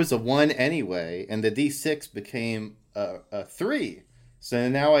D4 was a 1 anyway, and the D6 became a 3. So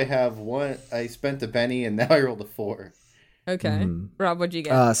now I have 1. I spent a penny, and now I rolled a 4. Okay. Rob, what'd you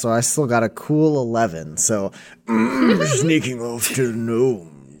get? So I still got a cool 11. So sneaking off to the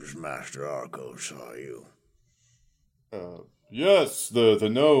gnomes, Master Arcos, are you? Yes, the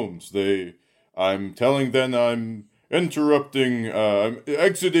gnomes. I'm telling them I'm interrupting. I'm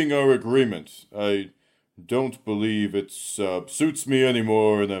exiting our agreement. I don't believe it suits me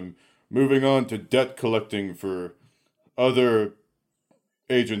anymore, and I'm moving on to debt collecting for other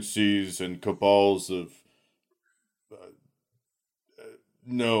agencies and cabals of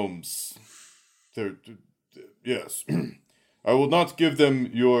gnomes. Yes. I will not give them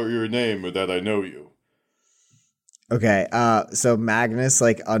your name or that I know you. Okay, so Magnus,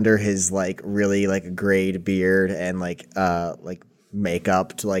 like, under his, like, really, like, grayed beard and, like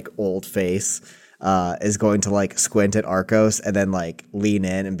makeup to, like, old face, is going to, like, squint at Arcos and then, like, lean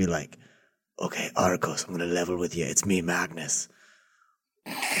in and be like, okay, Arcos, I'm gonna level with you. It's me, Magnus.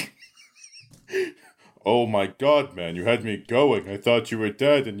 Oh my god, man, you had me going. I thought you were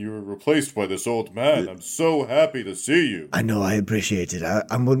dead and you were replaced by this old man. I'm so happy to see you. I know, I appreciate it.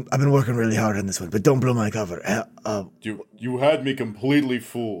 I've been working really hard on this one, but don't blow my cover. You had me completely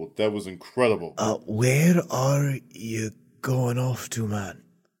fooled. That was incredible. Where are you going off to, man?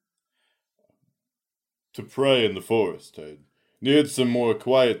 To pray in the forest. I needed some more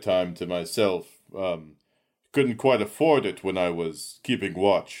quiet time to myself. Couldn't quite afford it when I was keeping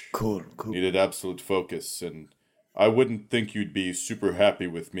watch. Cool. Needed absolute focus, and I wouldn't think you'd be super happy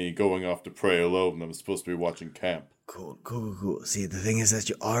with me going off to pray alone when I'm supposed to be watching camp. Cool. See, the thing is that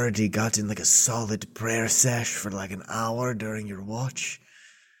you already got in, like, a solid prayer sesh for, like, an hour during your watch.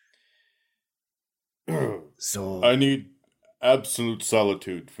 So... I need absolute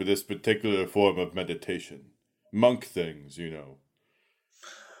solitude for this particular form of meditation. Monk things, you know.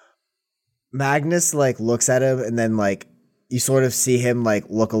 Magnus, like, looks at him, and then, like, you sort of see him, like,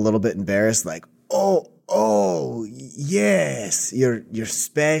 look a little bit embarrassed, like, oh, yes, your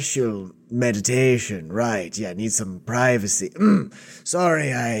special meditation, right, yeah, need some privacy. Sorry,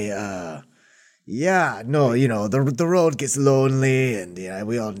 yeah, no, you know, the road gets lonely, and, yeah,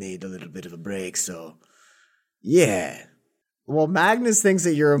 we all need a little bit of a break, so, yeah. Well, Magnus thinks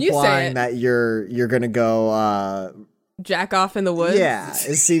that you're implying that you're gonna go, jack off in the woods? Yeah,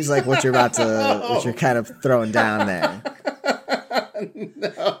 it seems like what you're about to, what you're kind of throwing down there.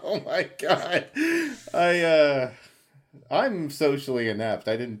 No, oh my god. I'm socially inept.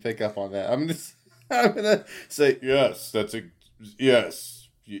 I didn't pick up on that. I'm gonna say yes.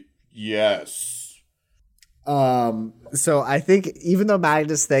 Yes. So I think even though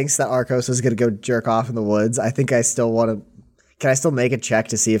Magnus thinks that Arcos is gonna go jerk off in the woods, I think I still want to. Can I still make a check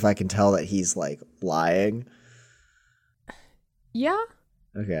to see if I can tell that he's, like, lying? Yeah.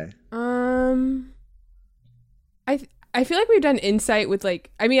 Okay. I feel like we've done insight with, like,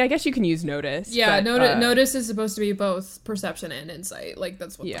 I mean, I guess you can use notice. Yeah, but, notice is supposed to be both perception and insight. Like,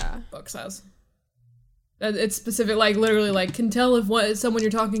 that's what the book says. It's specific, like, literally, like, can tell if someone you're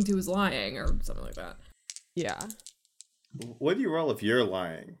talking to is lying or something like that. Yeah. What do you roll if you're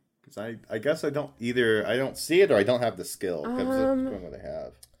lying? Because I guess I don't see it or I don't have the skill. That's what I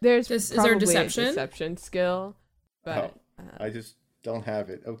have. Is there a deception? Deception skill, but I just don't have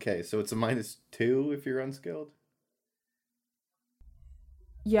it. Okay, so it's a -2 if you're unskilled.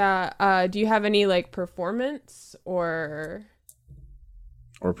 Yeah. Do you have any, like, performance or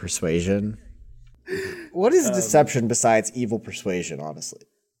persuasion? What is deception besides evil persuasion, honestly?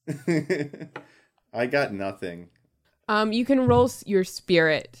 I got nothing. You can roll your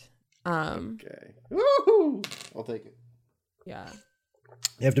spirit. Okay. Woohoo! I'll take it. Yeah.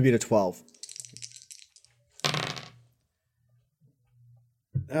 You have to beat a 12.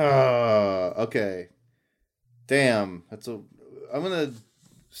 Okay. Damn. I'm gonna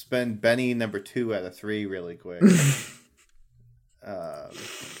spend Benny number 2 out of 3 really quick.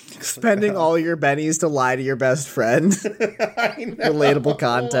 Spending all your bennies to lie to your best friend. I know. Relatable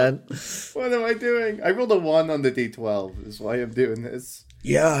content. What am I doing? I rolled a 1 on the D12 is why I'm doing this.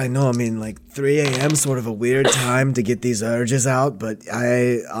 Yeah, I know. I mean, like, 3 a.m. sort of a weird time to get these urges out, but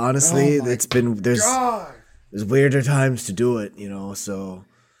I honestly, there's weirder times to do it, you know, so.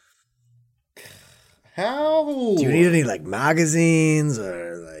 How? Do you need any, like, magazines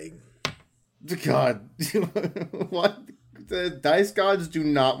or, like. God. What? The dice gods do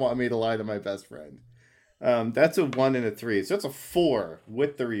not want me to lie to my best friend. That's a 1 and a 3, so that's a 4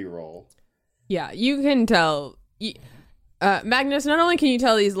 with the reroll. Yeah, you can tell. Magnus, not only can you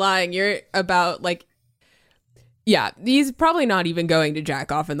tell he's lying, you're about, like, yeah, he's probably not even going to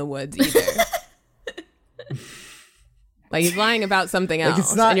jack off in the woods either. Like he's lying about something else. Like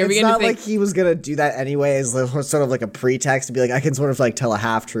it's not, and you're it's beginning not to think, like he was gonna do that anyway as sort of like a pretext to be like, I can sort of like tell a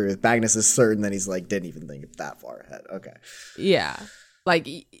half truth. Magnus is certain that he's like didn't even think that far ahead. Okay. yeah, like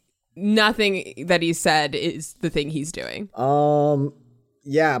nothing that he said is the thing he's doing.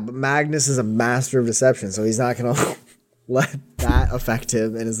 Yeah, but Magnus is a master of deception, so he's not gonna let that affect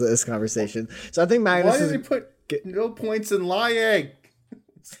him in this conversation. So I think Magnus Why did he put no points in lying?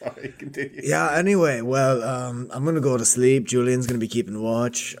 Sorry, continue. Yeah, anyway, well, I'm gonna go to sleep. Julian's gonna be keeping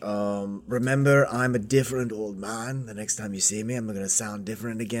watch. Remember, I'm a different old man. The next time you see me, I'm gonna sound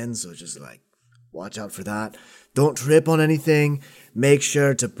different again, so just, like, watch out for that. Don't trip on anything. Make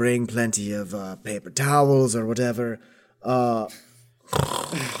sure to bring plenty of paper towels or whatever.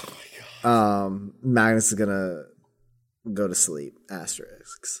 Magnus is gonna go to sleep.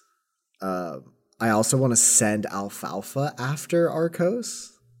 Asterisks. I also want to send Alfalfa after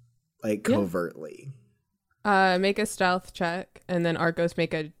Arcos. Like, covertly. Make a stealth check, and then Arcos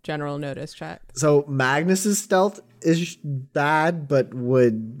make a general notice check. So Magnus's stealth is bad, but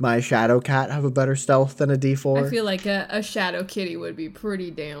would my Shadow Cat have a better stealth than a D4? I feel like a Shadow Kitty would be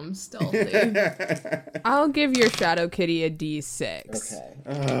pretty damn stealthy. I'll give your Shadow Kitty a D6.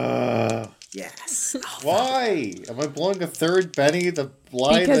 Okay. Yes. Why? Am I blowing a third Benny? The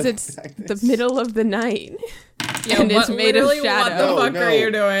blind Because it's the middle of the night. Yeah, and it's made of shadow. What the fuck are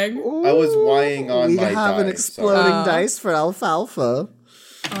you doing? I was wying on my We have an dice, exploding so- dice for Alfalfa. Oh,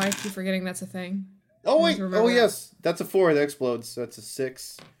 I keep forgetting that's a thing. Oh wait! remember Oh that. yes, that's a 4 that explodes. That's a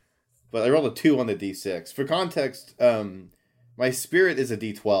 6. But I rolled a 2 on the D6. For context, my spirit is a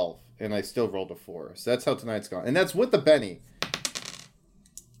D12, and I still rolled a 4. So that's how tonight's gone, and that's with the Benny.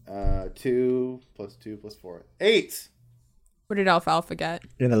 2 plus 2 plus 4, 8. What did Alfalfa get?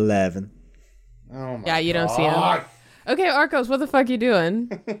 An 11. Oh my! Yeah, you don't see him. Okay, Arcos, what the fuck you doing?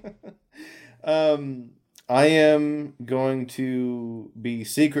 I am going to be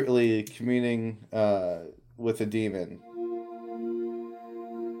secretly communing with a demon.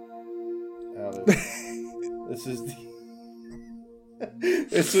 This is the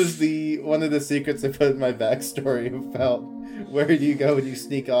this was the one of the secrets I put in my backstory about where do you go when you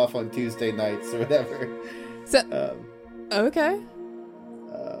sneak off on Tuesday nights or whatever. So, okay.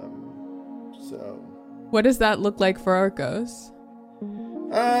 So What does that look like for Arcos?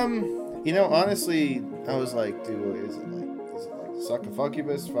 you know, honestly, I was like, dude, is it like suck a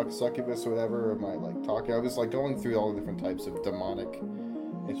succubus, fuck a succubus, or whatever? Or am I like talking? I was like going through all the different types of demonic,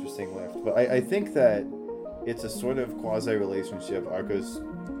 interesting lift. But I think that it's a sort of quasi relationship Arcos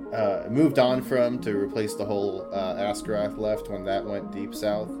moved on from to replace the whole Askarath left when that went deep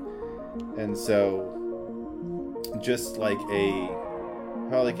south, and so just like a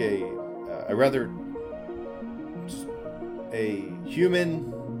rather a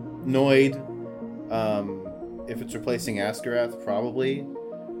humanoid, if it's replacing Askarath, probably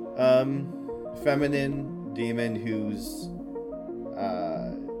feminine demon who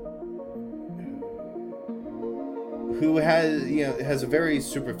has a very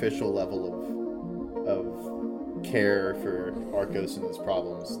superficial level of care for Arcos and his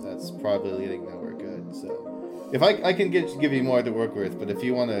problems. That's probably leading nowhere good. So if I can give you more to work with, but if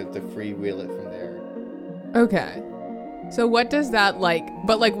you want to freewheel it from there. Okay. So what does that like,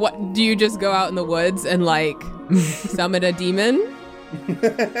 but like what, do you just go out in the woods and like summon a demon?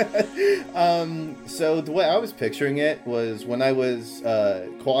 So the way I was picturing it was when I was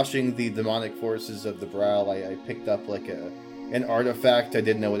quashing the demonic forces of the Brow, I picked up like an artifact. I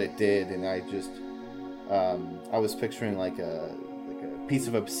didn't know what it did, and I just I was picturing like a piece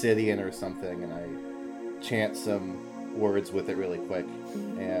of obsidian or something, and I chant some words with it really quick,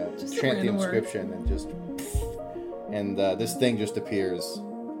 and Just chant the random word. inscription, and just this thing just appears.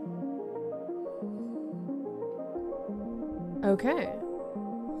 Okay.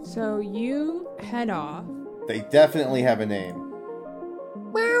 So you head off. They definitely have a name.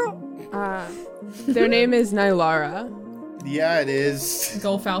 Their name is Nylara. Yeah, it is.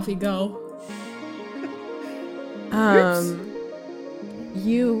 Go, Falfy, go.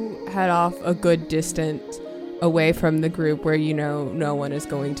 You head off a good distance away from the group where you know no one is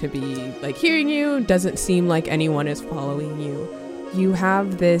going to be like hearing you. Doesn't seem like anyone is following you. You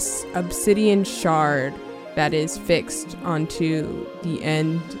have this obsidian shard that is fixed onto the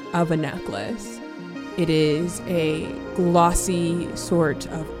end of a necklace. It is a glossy sort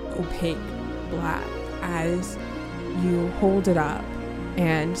of opaque black. As you hold it up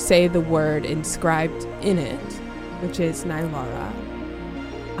and say the word inscribed in it, which is Nylara,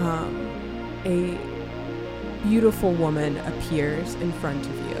 a beautiful woman appears in front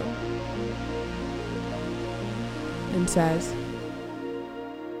of you and says,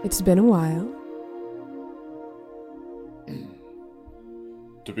 "It's been a while,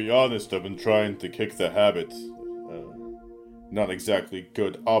 To be honest, I've been trying to kick the habit. Not exactly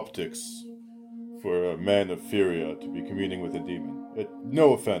good optics for a man of Furia to be communing with a demon.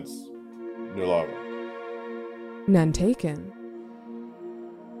 No offense, Nilara. None taken.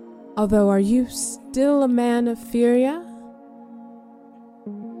 Although, are you still a man of Furia?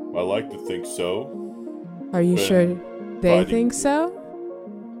 I like to think so. Are you sure they think so?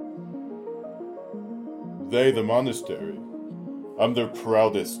 They, the monastery. I'm their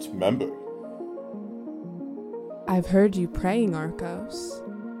proudest member. I've heard you praying, Arcos.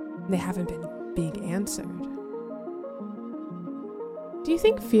 They haven't been being answered. Do you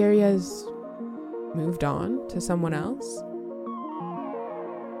think Furia's moved on to someone else?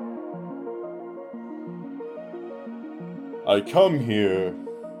 I come here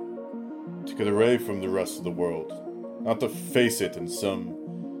to get away from the rest of the world, not to face it in some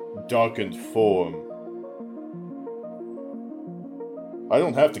darkened form. I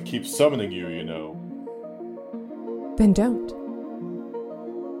don't have to keep summoning you, you know. Then don't.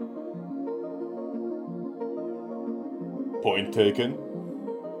 Point taken.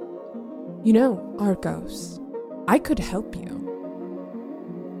 You know, Arcos, I could help you.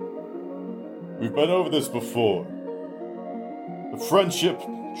 We've been over this before. A friendship,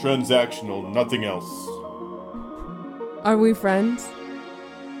 transactional, nothing else. Are we friends?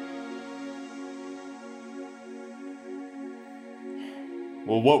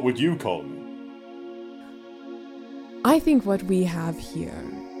 Well, what would you call me? I think what we have here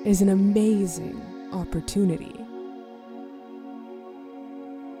is an amazing opportunity.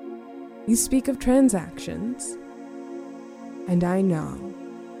 You speak of transactions, and I know,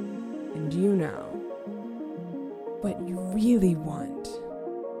 and you know, what you really want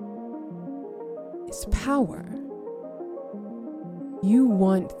is power. You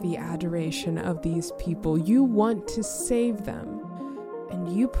want the adoration of these people. You want to save them.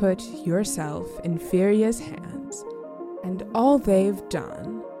 And you put yourself in Furia's hands, and all they've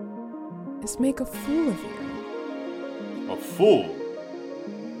done is make a fool of you. A fool?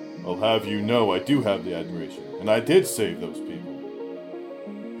 I'll have you know I do have the admiration, and I did save those people.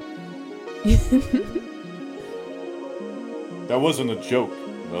 That wasn't a joke,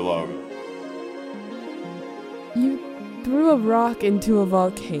 Nilara. You threw a rock into a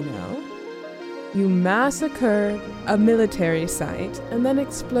volcano. You massacred a military site and then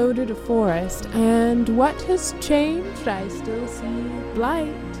exploded a forest. And what has changed? I still see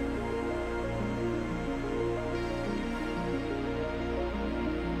blight.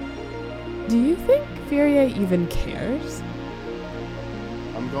 Do you think Furia even cares?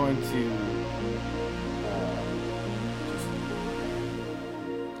 I'm going to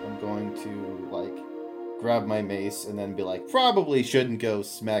like grab my mace and then be like, probably shouldn't go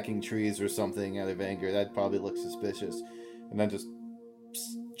smacking trees or something out of anger. That probably looks suspicious. And then just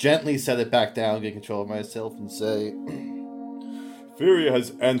gently set it back down, get control of myself, and say, Furia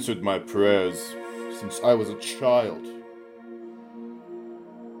has answered my prayers since I was a child.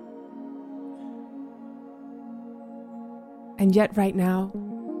 And yet right now,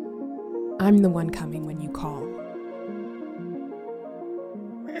 I'm the one coming when you call.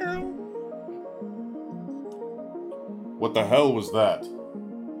 What the hell was that?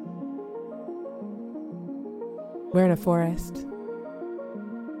 We're in a forest.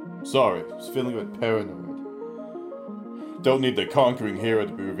 Sorry, I was feeling a bit paranoid. Don't need the conquering hero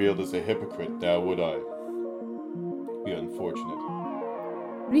to be revealed as a hypocrite now, would I? Be unfortunate.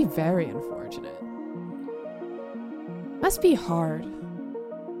 It'd be very unfortunate. Must be hard.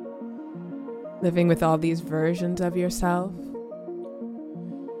 Living with all these versions of yourself.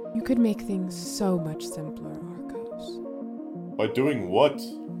 You could make things so much simpler, Arcos. By doing what?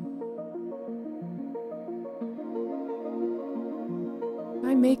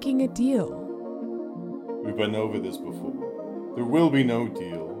 By making a deal. We've been over this before. There will be no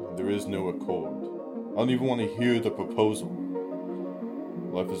deal, and there is no accord. I don't even want to hear the proposal.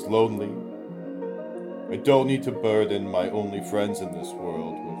 Life is lonely. I don't need to burden my only friends in this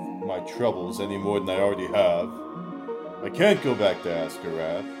world with my troubles any more than I already have. I can't go back to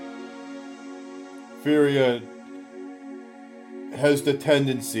Askarath. Furia has the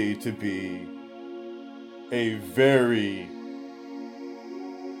tendency to be a very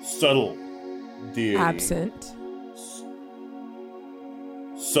subtle deity. Absent.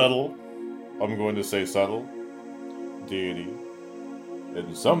 Subtle. I'm going to say subtle. Deity.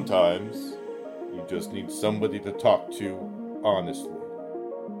 And sometimes you just need somebody to talk to honestly.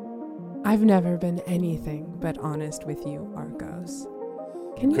 I've never been anything but honest with you, Arcos.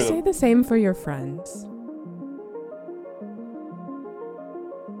 Can you say the same for your friends?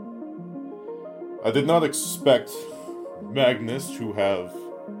 I did not expect Magnus, who have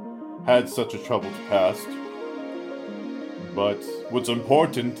had such a troubled past. But what's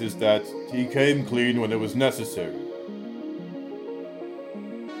important is that he came clean when it was necessary.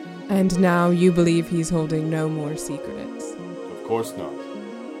 And now you believe he's holding no more secrets. Of course not.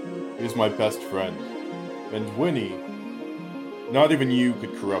 He's my best friend. And Winnie, not even you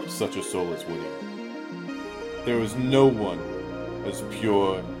could corrupt such a soul as Winnie. There is no one as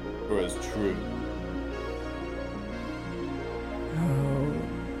pure or as true. Oh,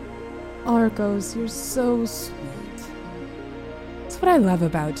 Arcos, you're so sweet. That's what I love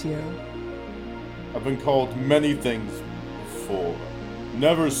about you. I've been called many things before.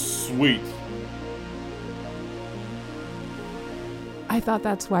 Never sweet. I thought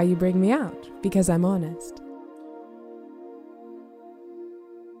that's why you bring me out, because I'm honest.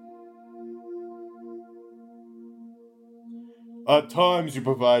 At times you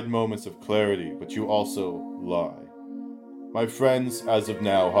provide moments of clarity, but you also lie. My friends, as of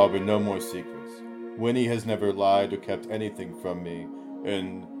now, harbor no more secrets. Winnie has never lied or kept anything from me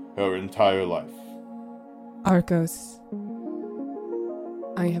in her entire life. Arcos,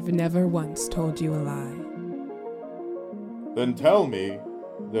 I have never once told you a lie. Then tell me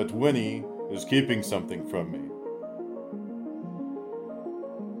that Winnie is keeping something from me.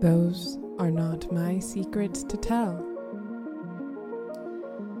 Those are not my secrets to tell.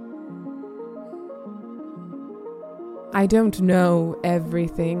 I don't know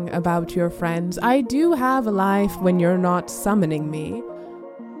everything about your friends. I do have a life when you're not summoning me.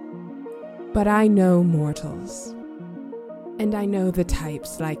 But I know mortals. And I know the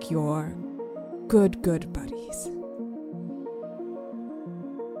types like your good buddies.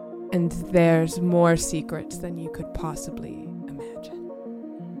 And there's more secrets than you could possibly imagine.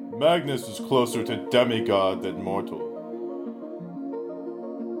 Magnus is closer to demigod than mortal.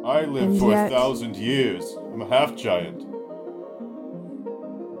 I lived for 1,000 years. I'm a half-giant.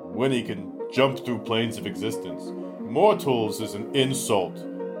 Winnie can jump through planes of existence. Mortals is an insult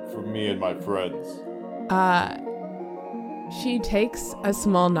for me and my friends. She takes a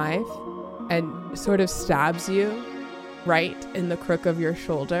small knife and sort of stabs you right in the crook of your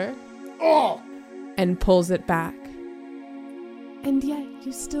shoulder. Oh! And pulls it back. And yet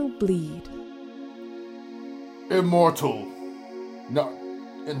you still bleed. Immortal. Not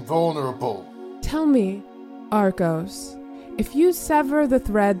invulnerable. Tell me, Arcos, if you sever the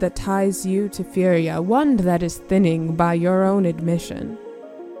thread that ties you to Furia, one that is thinning by your own admission,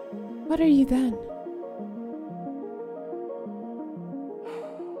 what are you then?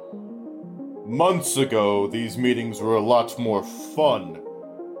 Months ago, these meetings were a lot more fun.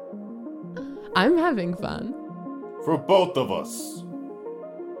 I'm having fun. For both of us.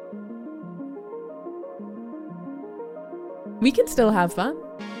 We can still have fun.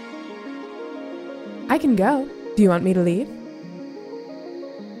 I can go. Do you want me to leave?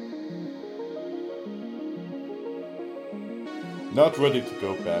 Not ready to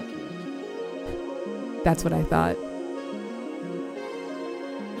go back yet. That's what I thought.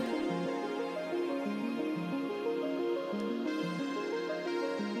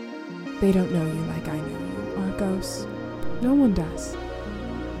 They don't know you like I know you, Arcos. No one does.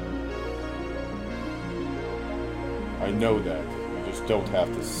 I know that. You just don't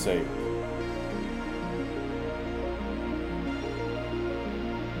have to say it.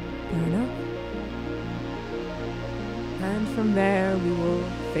 Fair enough. And from there, we will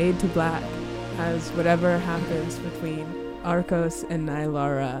fade to black as whatever happens between Arcos and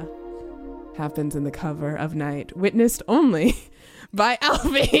Nylara happens in the cover of Night, witnessed only by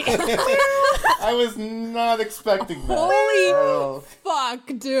Alfie. I was not expecting that. Holy fuck,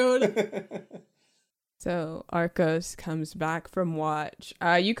 dude. So Arcos comes back from watch.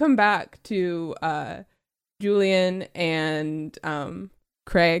 You come back to Julian and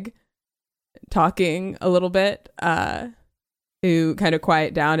Craig talking a little bit, who kind of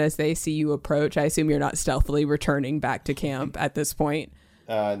quiet down as they see you approach. I assume you're not stealthily returning back to camp at this point.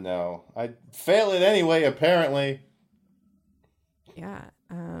 No. I'd fail it anyway, apparently. Yeah.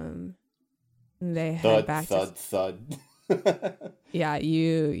 They head back thud. Yeah,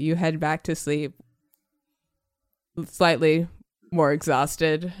 you head back to sleep slightly more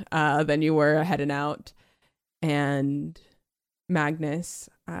exhausted than you were heading out. And Magnus,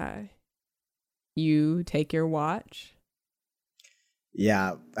 you take your watch.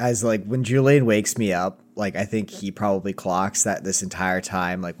 Yeah, as like when Julian wakes me up, like I think he probably clocks that this entire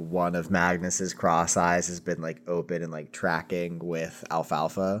time, like one of Magnus's cross eyes has been like open and like tracking with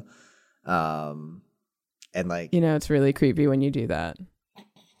Alfalfa. And like, You know, it's really creepy when you do that.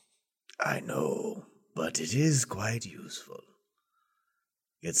 I know, but it is quite useful.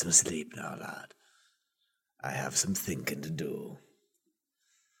 Get some sleep now, lad. I have some thinking to do.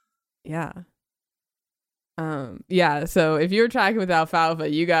 Yeah. Yeah, so if you were tracking with Alfalfa,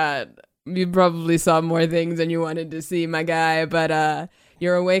 you probably saw more things than you wanted to see, my guy, but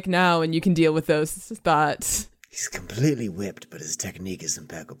you're awake now and you can deal with those thoughts. He's completely whipped, but his technique is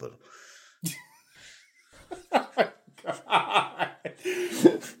impeccable.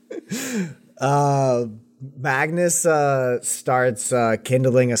 Magnus starts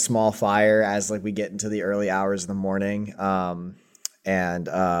kindling a small fire as like we get into the early hours of the morning. And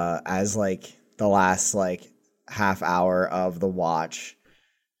as like the last like half hour of the watch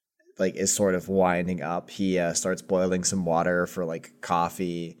like is sort of winding up, he starts boiling some water for like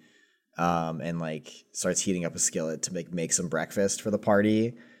coffee, and like starts heating up a skillet to make some breakfast for the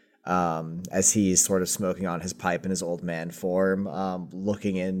party. As he's sort of smoking on his pipe in his old man form,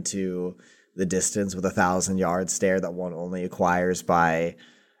 looking into the distance with 1,000-yard stare that one only acquires by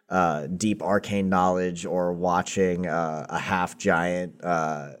deep arcane knowledge or watching a half giant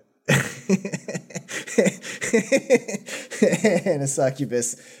and a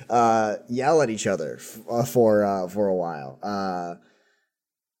succubus yell at each other for a while.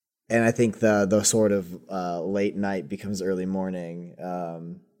 And I think the sort of late night becomes early morning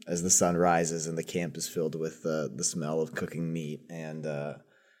as the sun rises and the camp is filled with the smell of cooking meat and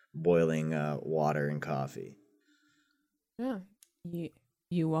boiling water and coffee. Yeah.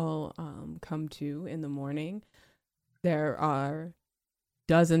 You all come to in the morning. There are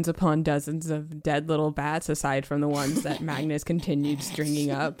dozens upon dozens of dead little bats, aside from the ones that Magnus continued stringing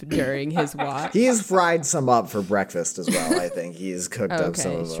up during his watch. He has fried some up for breakfast as well, I think. He's cooked up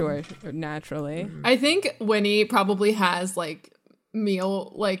some of them. Sure, naturally. I think Winnie probably has like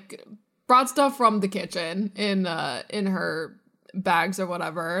brought stuff from the kitchen in her bags or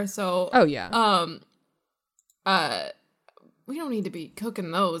whatever. So we don't need to be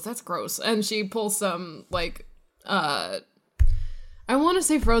cooking those. That's gross. And she pulls some like I want to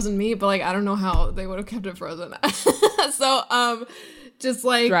say frozen meat, but like I don't know how they would have kept it frozen. So just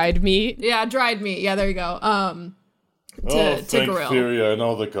like dried meat. Yeah, dried meat. Yeah, there you go. To thank grill. Furia and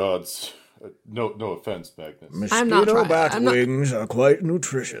all the gods. No offense, Magnus. Mosquito bat wings are quite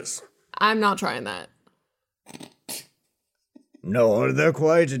nutritious. I'm not trying that. No, they're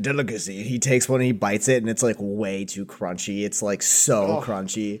quite a delicacy. He takes one and he bites it, and it's like way too crunchy. It's like so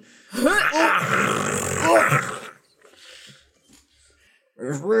crunchy.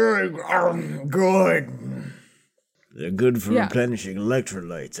 It's really good. They're good for replenishing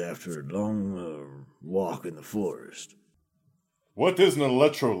electrolytes after a long walk in the forest. What is an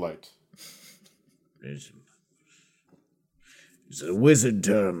electrolyte? It's a wizard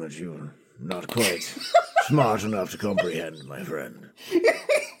term that you're not quite smart enough to comprehend, my friend.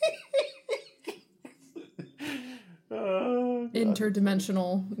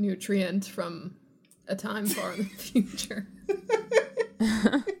 Interdimensional nutrient from a time far in the future.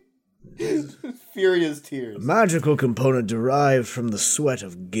 Furia's tears. A magical component derived from the sweat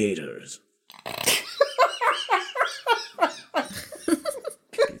of gators.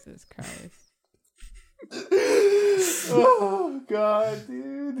 Jesus Christ. Oh, God,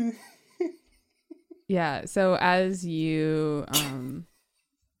 dude. Yeah, so as you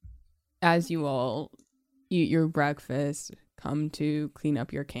all eat your breakfast, come to clean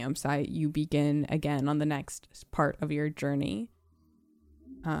up your campsite, you begin again on the next part of your journey.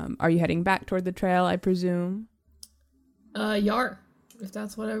 Are you heading back toward the trail, I presume? Yar, if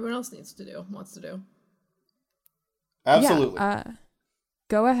that's what everyone else wants to do. Absolutely. Yeah,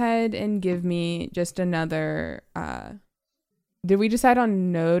 go ahead and give me just another, did we decide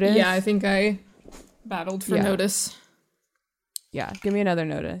on notice? Yeah, I think I battled for notice. Yeah, give me another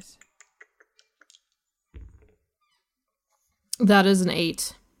notice. That is an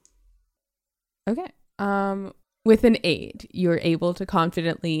 8. Okay. With an 8, you're able to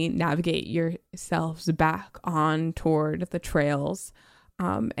confidently navigate yourselves back on toward the trails,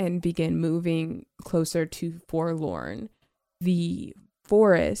 and begin moving closer to Forlorn. The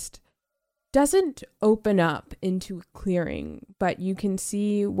forest doesn't open up into a clearing, but you can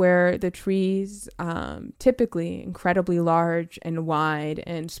see where the trees, typically incredibly large and wide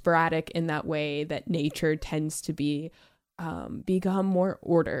and sporadic in that way that nature tends to be, become more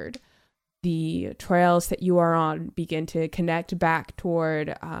ordered. The trails that you are on begin to connect back toward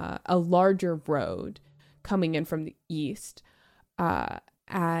a larger road coming in from the east,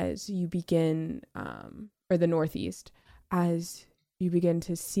 as you begin, or the northeast, as you begin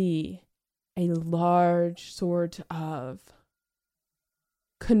to see a large sort of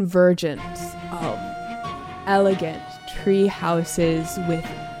convergence of elegant tree houses with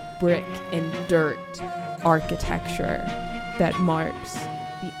brick and dirt architecture that marks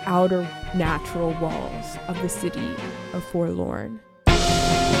the outer natural walls of the city of Forlorn.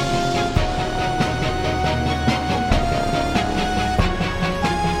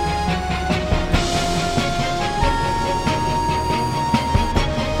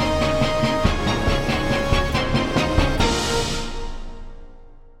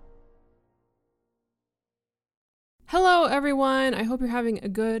 Hello, everyone. I hope you're having a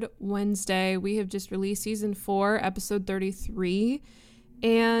good Wednesday. We have just released season 4, episode 33.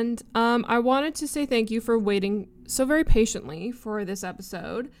 And I wanted to say thank you for waiting so very patiently for this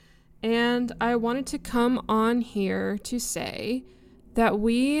episode. And I wanted to come on here to say that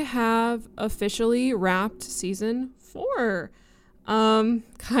we have officially wrapped season 4.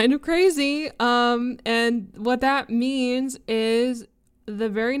 Kind of crazy. And what that means is the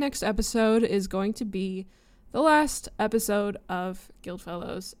very next episode is going to be the last episode of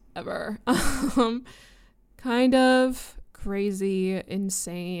Guildfellows ever. Kind of crazy,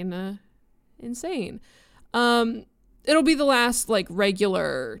 insane. It'll be the last,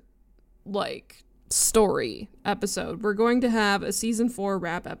 regular, story episode. We're going to have a season 4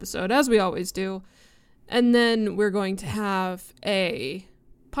 wrap episode, as we always do. And then we're going to have a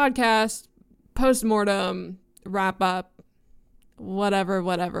podcast, post-mortem, wrap up,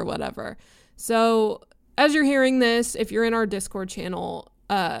 whatever. So, as you're hearing this, if you're in our Discord channel,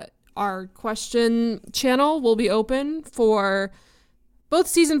 our question channel will be open for both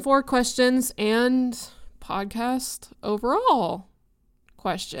season 4 questions and podcast overall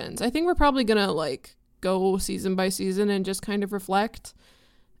questions. I think we're probably gonna go season by season and just kind of reflect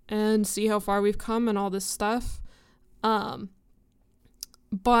and see how far we've come and all this stuff.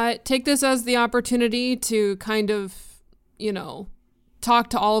 But take this as the opportunity to kind of, talk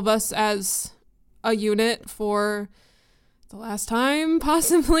to all of us as a unit for the last time,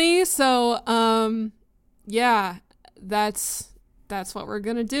 possibly. So, yeah, that's what we're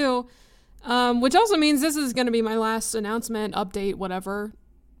gonna do. Which also means this is gonna be my last announcement, update, whatever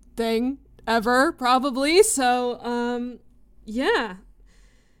thing ever, probably. So, yeah.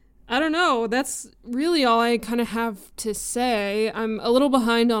 I don't know. That's really all I kind of have to say. I'm a little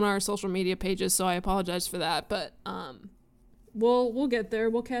behind on our social media pages, so I apologize for that. But we'll get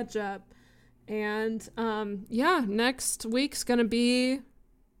there. We'll catch up. And, next week's gonna be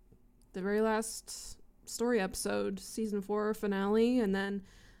the very last story episode, season 4 finale, and then,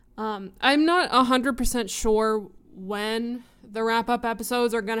 I'm not 100% sure when the wrap-up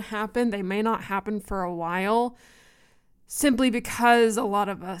episodes are gonna happen. They may not happen for a while, simply because a lot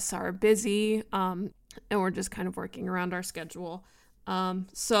of us are busy, and we're just kind of working around our schedule.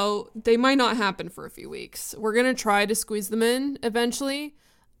 So they might not happen for a few weeks. We're gonna try to squeeze them in eventually.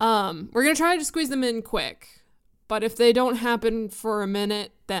 We're going to try to squeeze them in quick, but if they don't happen for a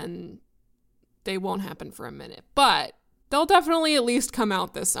minute, then they won't happen for a minute, but they'll definitely at least come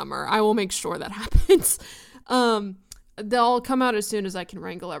out this summer. I will make sure that happens. They'll come out as soon as I can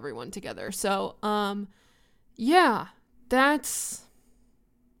wrangle everyone together. So, yeah, that's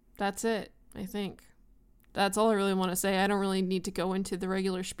it. I think that's all I really want to say. I don't really need to go into the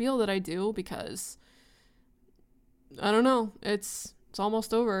regular spiel that I do because I don't know. It's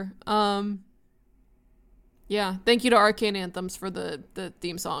almost over. Yeah, thank you to Arcane Anthems for the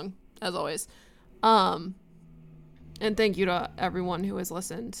theme song, as always. And thank you to everyone who has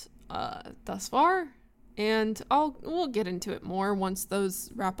listened thus far. And we'll get into it more once those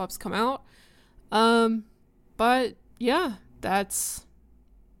wrap-ups come out. But yeah, that's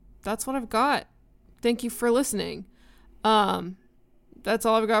what I've got. Thank you for listening. That's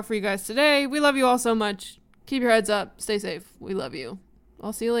all I've got for you guys today. We love you all so much. Keep your heads up. Stay safe. We love you.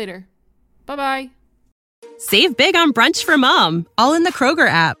 I'll see you later. Bye-bye. Save big on brunch for mom, all in the Kroger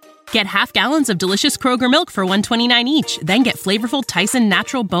app. Get half gallons of delicious Kroger milk for $1.29 each. Then get flavorful Tyson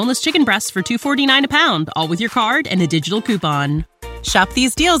natural boneless chicken breasts for $2.49 a pound, all with your card and a digital coupon. Shop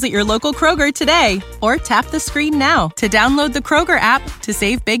these deals at your local Kroger today, or tap the screen now to download the Kroger app to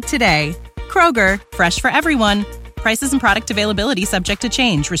save big today. Kroger, fresh for everyone. Prices and product availability subject to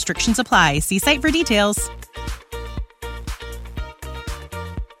change. Restrictions apply. See site for details.